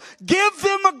people. Give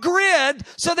them a grid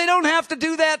so they don't have to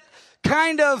do that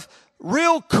kind of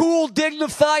real cool,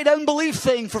 dignified unbelief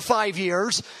thing for 5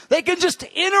 years. They can just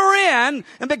enter in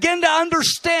and begin to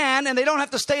understand, and they don't have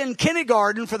to stay in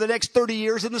kindergarten for the next 30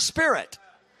 years in the Spirit.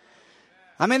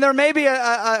 I mean, there may be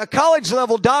a college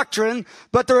level doctrine,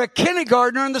 but they're a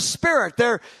kindergartner in the spirit.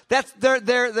 They're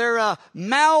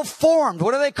malformed.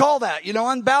 What do they call that?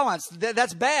 Unbalanced.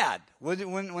 That's bad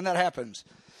when that happens.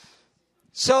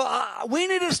 So we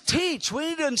need to teach. We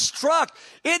need to instruct.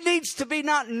 It needs to be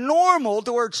not normal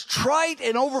to where it's trite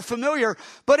and overfamiliar,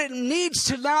 but it needs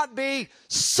to not be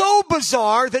so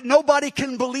bizarre that nobody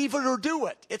can believe it or do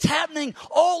it. It's happening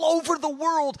all over the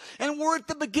world, and we're at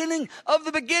the beginning of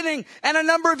the beginning. And a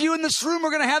number of you in this room are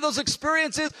going to have those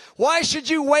experiences. Why should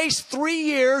you waste 3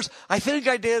 years? I think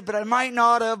I did, but I might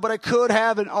not have, but I could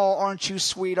have. And oh, aren't you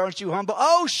sweet? Aren't you humble?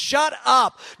 Oh, shut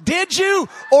up. Did you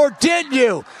or didn't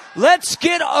you? Let's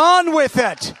get on with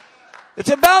it. It's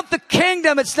about the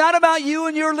kingdom. It's not about you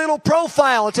and your little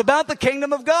profile. It's about the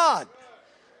kingdom of God.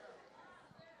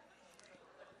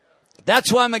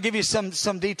 That's why I'm going to give you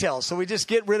some details. So we just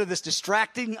get rid of this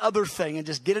distracting other thing and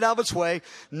just get it out of its way.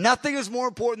 Nothing is more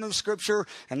important than Scripture,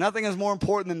 and nothing is more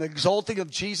important than the exalting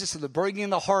of Jesus and the bringing in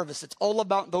the harvest. It's all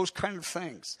about those kind of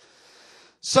things.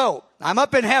 So I'm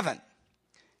up in heaven.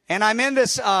 And I'm in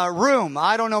this room,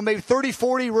 I don't know, maybe 30,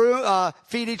 40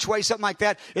 feet each way, something like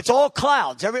that. It's all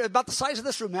clouds, about the size of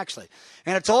this room, actually.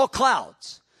 And it's all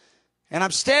clouds. And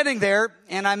I'm standing there,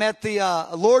 and I'm at the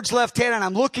Lord's left hand, and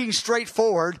I'm looking straight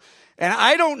forward. And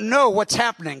I don't know what's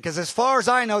happening, because as far as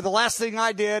I know, the last thing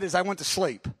I did is I went to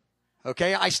sleep.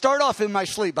 Okay? I start off in my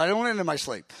sleep, but I don't end in my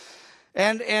sleep.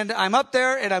 And I'm up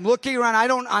there, and I'm looking around.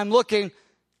 I'm looking,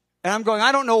 and I'm going,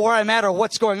 I don't know where I'm at or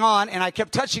what's going on. And I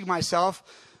kept touching myself,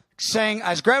 saying, I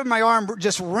was grabbing my arm,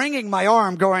 just wringing my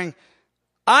arm, going,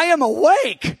 I am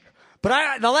awake.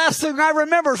 But the last thing I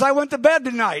remember is I went to bed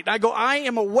tonight. I go, I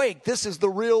am awake. This is the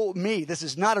real me. This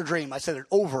is not a dream. I said it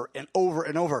over and over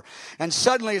and over. And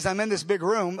suddenly, as I'm in this big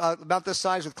room, about this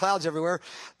size with clouds everywhere,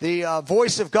 the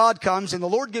voice of God comes, and the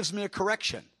Lord gives me a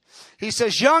correction. He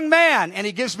says, young man, and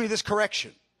he gives me this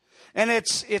correction. And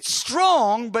it's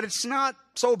strong, but it's not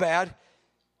so bad.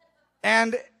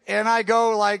 And I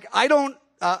go like, I don't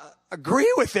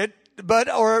agree with it,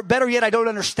 or better yet, I don't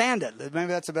understand it. Maybe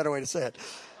that's a better way to say it.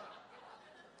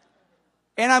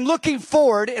 And I'm looking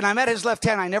forward, and I'm at his left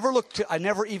hand. I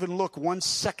never even look 1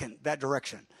 second that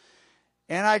direction.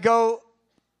 And I go,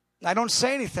 I don't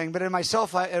say anything, but in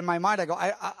my mind, I go,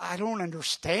 I don't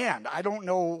understand. I don't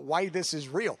know why this is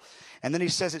real. And then he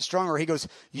says it stronger. He goes,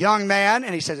 young man,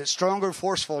 and he says it's stronger and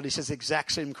forceful, and he says the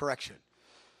exact same correction.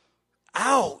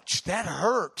 Ouch, that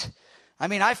hurt. I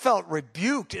mean, I felt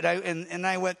rebuked, and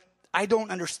I went, I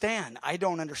don't understand. I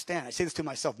don't understand. I say this to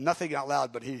myself, nothing out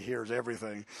loud, but he hears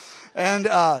everything. And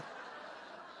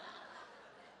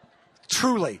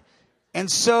truly. And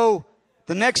so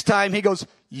the next time he goes,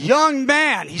 young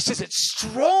man, he says it's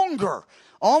stronger,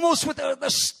 almost with the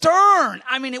stern.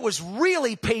 I mean, it was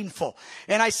really painful.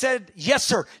 And I said, yes,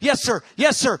 sir, yes, sir,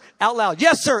 yes, sir, out loud,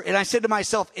 yes, sir. And I said to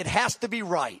myself, it has to be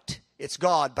right. It's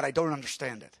God, but I don't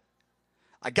understand it.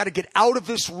 I got to get out of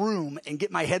this room and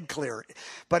get my head clear.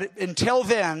 But until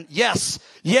then, yes,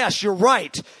 you're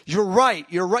right. You're right.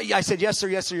 You're right. I said, yes, sir,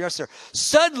 yes, sir, yes, sir.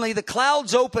 Suddenly the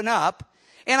clouds open up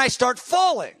and I start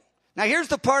falling. Now here's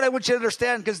the part I want you to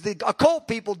understand, because the occult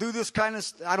people do this kind of,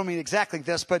 I don't mean exactly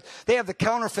this, but they have the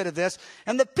counterfeit of this.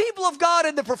 And the people of God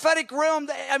in the prophetic realm,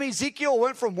 I mean, Ezekiel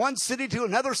went from one city to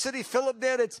another city. Philip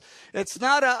did. It's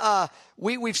not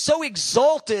we've so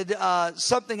exalted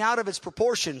something out of its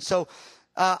proportion. So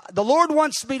the Lord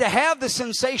wants me to have the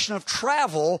sensation of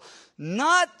travel,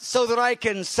 not so that I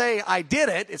can say I did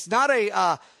it. It's not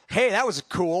hey, that was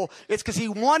cool. It's because he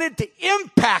wanted to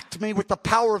impact me with the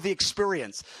power of the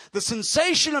experience. The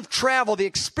sensation of travel, the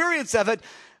experience of it,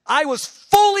 I was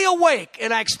fully awake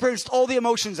and I experienced all the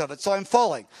emotions of it. So I'm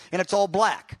falling, and it's all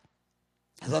black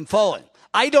as I'm falling.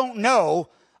 I don't know.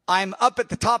 I'm up at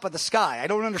the top of the sky. I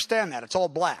don't understand that. It's all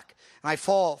black. And I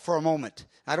fall for a moment.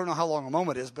 I don't know how long a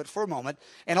moment is, but for a moment.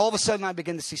 And all of a sudden I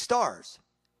begin to see stars.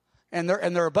 And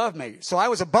they're above me. So I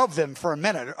was above them for a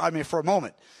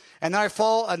moment. And then I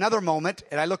fall another moment,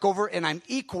 and I look over, and I'm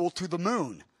equal to the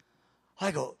moon. I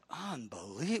go,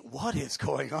 unbelievable, what is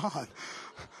going on?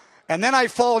 And then I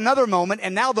fall another moment,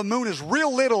 and now the moon is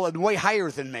real little and way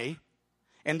higher than me,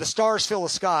 and the stars fill the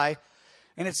sky.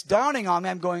 And it's dawning on me,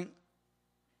 I'm going,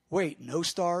 wait, no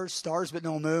stars, stars but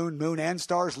no moon, moon and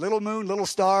stars, little moon, little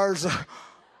stars.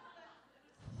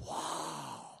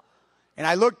 Wow. And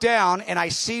I look down, and I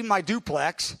see my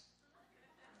duplex.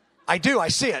 I do. I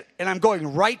see it. And I'm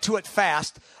going right to it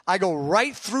fast. I go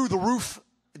right through the roof,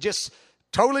 just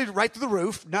totally right through the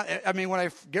roof. When I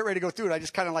get ready to go through it, I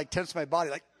just kind of like tense my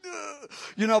body like, ugh.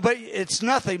 but it's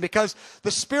nothing because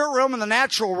the spirit realm and the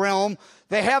natural realm,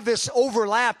 they have this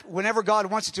overlap whenever God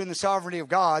wants it to in the sovereignty of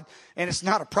God, and it's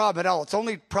not a problem at all. It's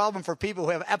only a problem for people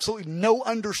who have absolutely no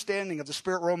understanding of the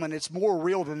spirit realm, and it's more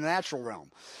real than the natural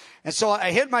realm. And so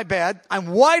I hit my bed. I'm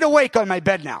wide awake on my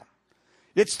bed now.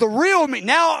 It's the real me.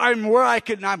 Now I'm where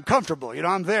I'm comfortable.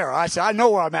 I'm there. I know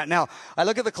where I'm at now. I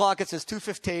look at the clock. It says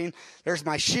 2:15. There's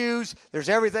my shoes. There's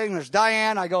everything. There's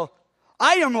Diane. I go,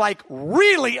 I am like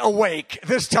really awake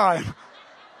this time.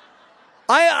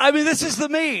 I mean, this is the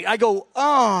me. I go,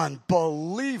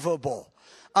 unbelievable.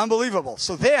 Unbelievable.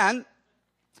 So then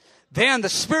the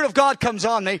Spirit of God comes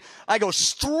on me. I go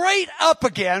straight up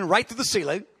again, right to the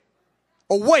ceiling.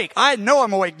 Awake. I know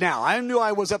I'm awake now. I knew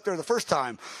I was up there the first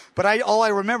time, but all I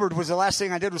remembered was the last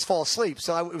thing I did was fall asleep.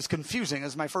 So it was confusing. It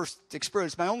was my first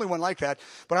experience, my only one like that,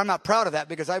 but I'm not proud of that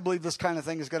because I believe this kind of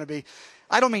thing is going to be,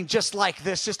 I don't mean just like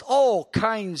this, just all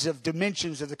kinds of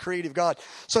dimensions of the creative God.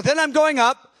 So then I'm going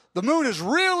up. The moon is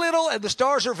real little and the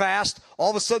stars are vast. All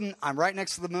of a sudden, I'm right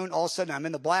next to the moon. All of a sudden, I'm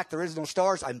in the black. There is no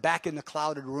stars. I'm back in the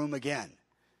clouded room again.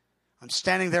 I'm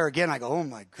standing there again. I go, oh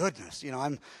my goodness.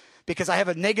 Because I have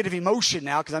a negative emotion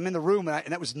now because I'm in the room and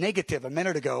that was negative a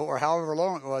minute ago or however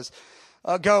long it was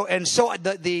ago. And so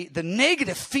the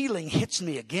negative feeling hits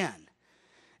me again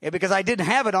because I didn't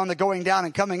have it on the going down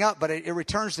and coming up, but it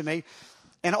returns to me.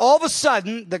 And all of a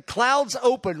sudden, the clouds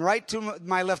open right to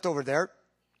my left over there.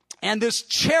 And this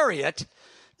chariot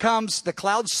comes, the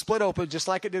clouds split open just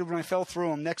like it did when I fell through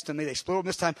them next to me. They split open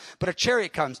this time, but a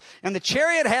chariot comes. And the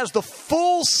chariot has the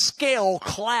full-scale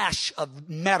clash of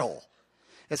metal.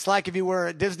 It's like if you were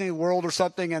at Disney World or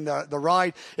something and the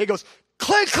ride, it goes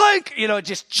clink, clink,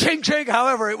 just ching, ching.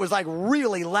 However, it was like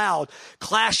really loud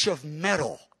clash of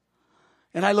metal.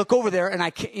 And I look over there and I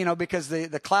can't, because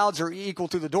the clouds are equal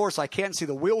to the door, so I can't see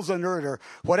the wheels under it or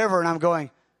whatever. And I'm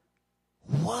going,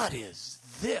 what is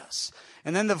this?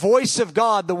 And then the voice of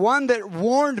God, the one that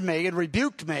warned me and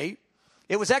rebuked me,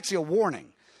 it was actually a warning.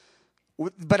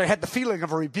 But it had the feeling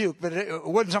of a rebuke. But it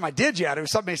wasn't something I did yet. It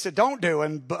was something he said, don't do.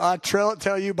 And I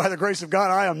tell you, by the grace of God,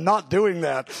 I am not doing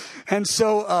that. And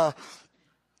so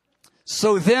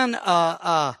then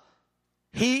the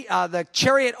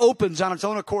chariot opens on its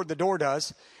own accord, the door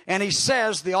does. And he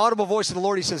says, the audible voice of the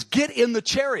Lord, he says, get in the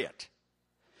chariot.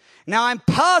 Now, I'm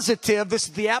positive this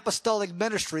is the apostolic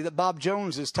ministry that Bob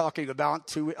Jones is talking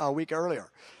about a week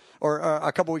earlier, or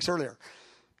a couple weeks earlier.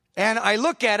 And I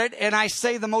look at it and I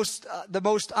say the most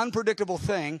unpredictable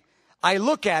thing. I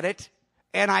look at it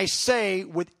and I say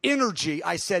with energy,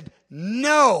 I said,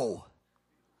 no.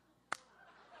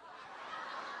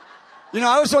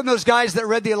 I was one of those guys that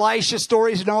read the Elisha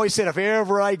stories and always said, if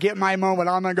ever I get my moment,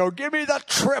 I'm going to go, give me the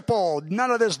triple. None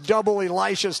of this double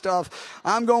Elisha stuff.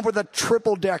 I'm going for the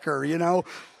triple decker, And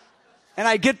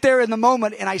I get there in the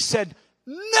moment and I said,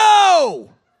 no.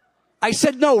 I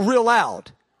said no real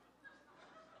loud.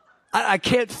 I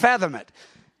can't fathom it.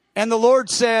 And the Lord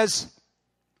says,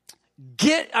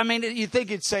 you think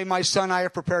he'd say, my son, I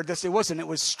have prepared this. It wasn't. It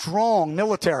was strong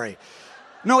military.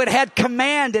 No, it had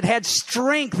command. It had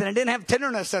strength. And it didn't have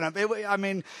tenderness in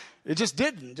it. It just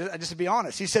didn't. Just to be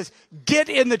honest. He says, get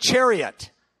in the chariot.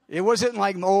 It wasn't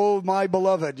like, oh, my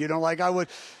beloved,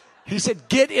 He said,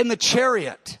 get in the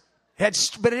chariot.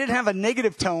 But it didn't have a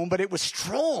negative tone, but it was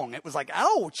strong. It was like,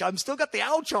 ouch. I'm still got the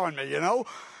ouch on me,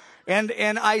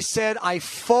 And I said, I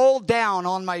fall down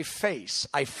on my face.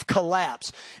 I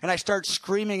collapse. And I start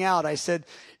screaming out. I said,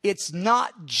 it's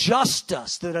not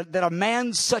justice that a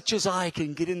man such as I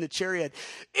can get in the chariot.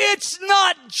 It's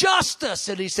not justice.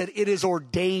 And he said, it is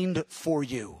ordained for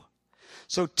you.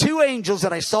 So 2 angels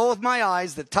that I saw with my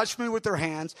eyes that touched me with their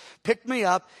hands, picked me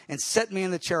up and set me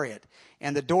in the chariot.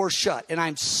 And the door shut. And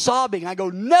I'm sobbing. I go,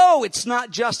 no, it's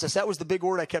not justice. That was the big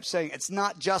word I kept saying. It's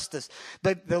not justice.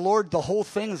 But the Lord, the whole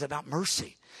thing is about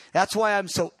mercy. That's why I'm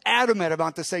so adamant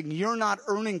about this thing. You're not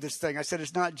earning this thing. I said,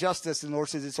 it's not justice. And the Lord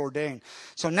says it's ordained.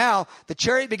 So now the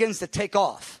chariot begins to take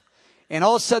off. And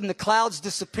all of a sudden the clouds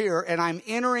disappear. And I'm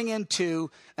entering into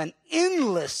an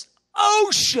endless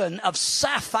ocean of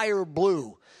sapphire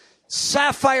blue.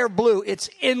 Sapphire blue. It's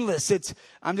endless.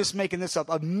 I'm just making this up.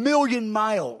 1,000,000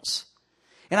 miles.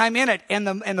 And I'm in it, and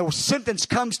the sentence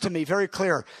comes to me very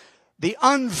clear. The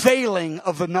unveiling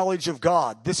of the knowledge of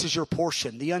God. This is your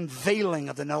portion. The unveiling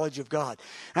of the knowledge of God.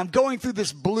 And I'm going through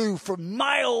this blue for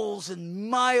miles and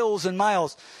miles and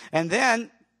miles. And then,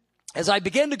 as I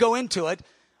begin to go into it,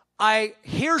 I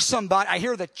hear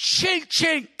the chink,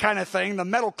 chink kind of thing, the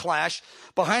metal clash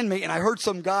behind me. And I heard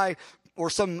some guy or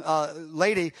some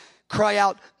lady cry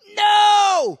out,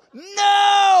 no,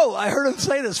 no. I heard him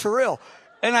say this for real.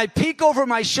 And I peek over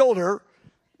my shoulder.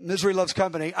 Misery loves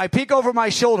company. I peek over my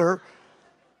shoulder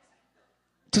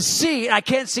to see, I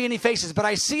can't see any faces, but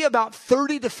I see about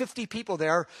 30 to 50 people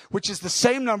there, which is the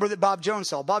same number that Bob Jones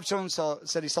saw. Bob Jones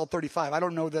said he saw 35. I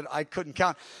don't know that I couldn't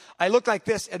count. I looked like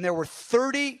this, and there were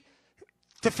 30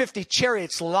 to 50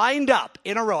 chariots lined up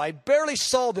in a row. I barely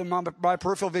saw them on my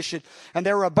peripheral vision, and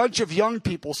there were a bunch of young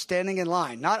people standing in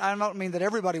line. I don't mean that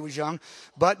everybody was young,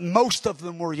 but most of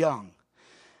them were young.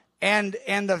 And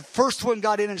the first one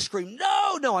got in and screamed,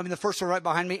 "No, no." I mean, the first one right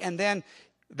behind me, and then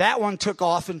that one took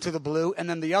off into the blue, and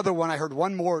then the other one, I heard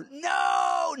one more,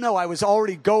 "No, no." I was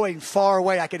already going far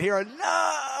away. I could hear a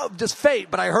 "no," just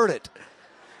faint, but I heard it.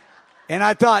 And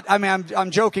I thought, I mean,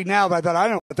 I'm joking now, but I thought, I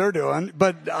don't know what they're doing,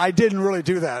 but I didn't really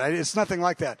do that. It's nothing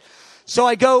like that. So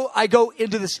I go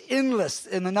into this endless,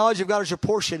 and the knowledge of God is your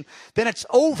portion. Then it's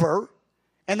over,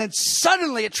 and then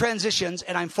suddenly it transitions,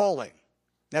 and I'm falling.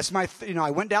 That's my,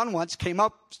 I went down once, came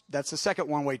up. That's the second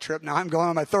one-way trip. Now I'm going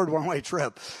on my third one-way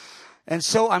trip. And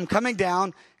so I'm coming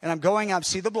down, and I'm going, I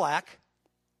see the black,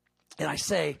 and I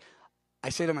say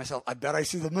to myself, I bet I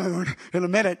see the moon in a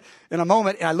moment,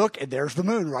 and I look, and there's the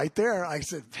moon right there. I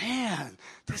said, man,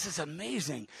 this is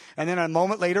amazing. And then a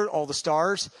moment later, all the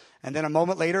stars, and then a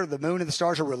moment later, the moon and the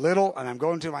stars are little, and I'm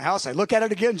going to my house. I look at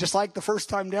it again, just like the first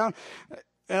time down,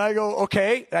 and I go,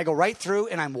 okay, and I go right through,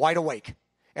 and I'm wide awake.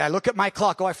 And I look at my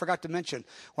clock. Oh, I forgot to mention,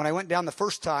 when I went down the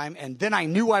first time, and then I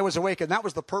knew I was awake, and that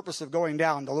was the purpose of going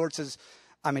down. The Lord says,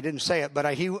 didn't say it, but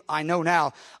I know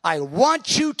now. I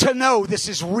want you to know this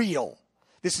is real.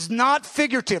 This is not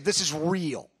figurative. This is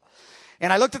real.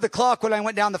 And I looked at the clock when I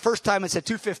went down the first time. It said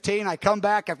 2:15. I come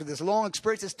back after this long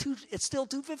experience. It's still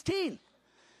 2:15.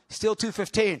 Still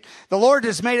 2:15. The Lord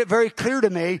has made it very clear to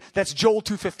me that's Joel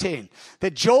 2:15.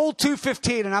 That Joel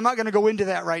 2:15, and I'm not going to go into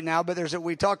that right now, but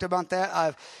we talked about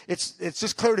that. It's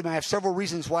just clear to me. I have several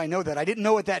reasons why I know that. I didn't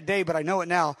know it that day, but I know it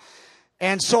now.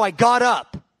 And so I got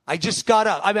up. I just got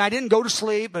up. I didn't go to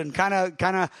sleep and kind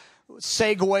of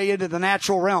segue into the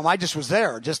natural realm. I just was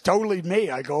there, just totally me.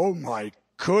 I go, oh my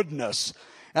goodness.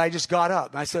 And I just got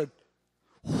up and I said,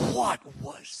 what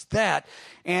was that?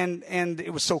 And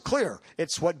it was so clear.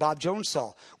 It's what Bob Jones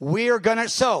saw.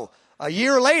 So a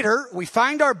year later, we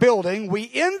find our building.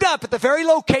 We end up at the very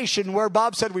location where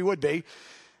Bob said we would be.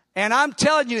 And I'm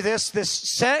telling you this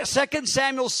 2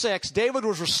 Samuel 6, David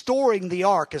was restoring the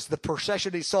ark as the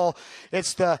procession he saw.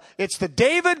 It's the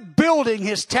David building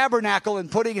his tabernacle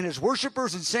and putting in his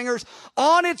worshipers and singers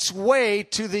on its way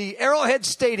to the Arrowhead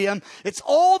Stadium. It's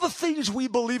all the things we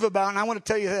believe about. And I want to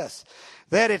tell you this,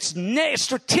 that it's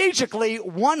strategically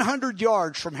 100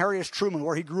 yards from Harry S. Truman,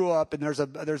 where he grew up. And there's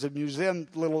a museum,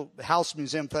 little house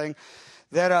museum thing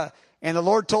that, and the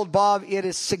Lord told Bob it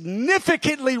is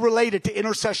significantly related to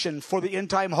intercession for the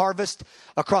end-time harvest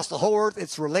across the whole earth.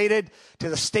 It's related to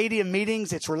the stadium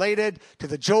meetings. It's related to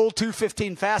the Joel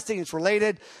 2:15 fasting. It's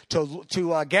related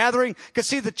to gathering. Because,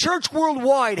 see, the church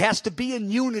worldwide has to be in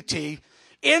unity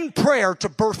in prayer to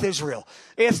birth Israel.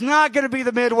 It's not going to be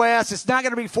the Midwest. It's not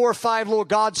going to be 4 or 5 little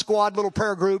God Squad little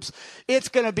prayer groups. It's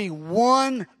going to be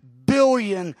 1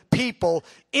 billion people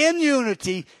in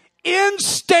unity in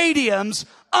stadiums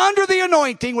under the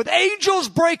anointing with angels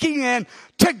breaking in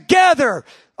together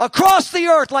across the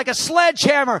earth like a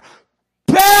sledgehammer.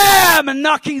 Bam! And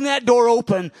knocking that door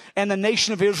open, and the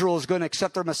nation of Israel is going to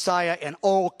accept their Messiah, and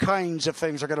all kinds of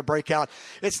things are going to break out.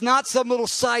 It's not some little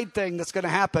side thing that's going to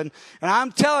happen. And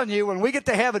I'm telling you, when we get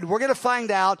to heaven, we're going to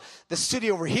find out the city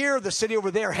over here, the city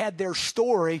over there had their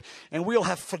story, and we'll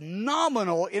have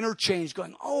phenomenal interchange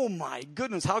going, oh my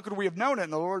goodness, how could we have known it?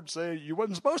 And the Lord say, you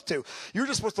wasn't supposed to. You're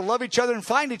just supposed to love each other and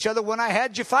find each other when I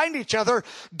had you find each other.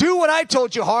 Do what I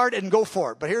told you hard and go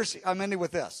for it. But I'm ending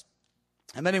with this.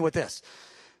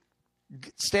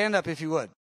 Stand up if you would.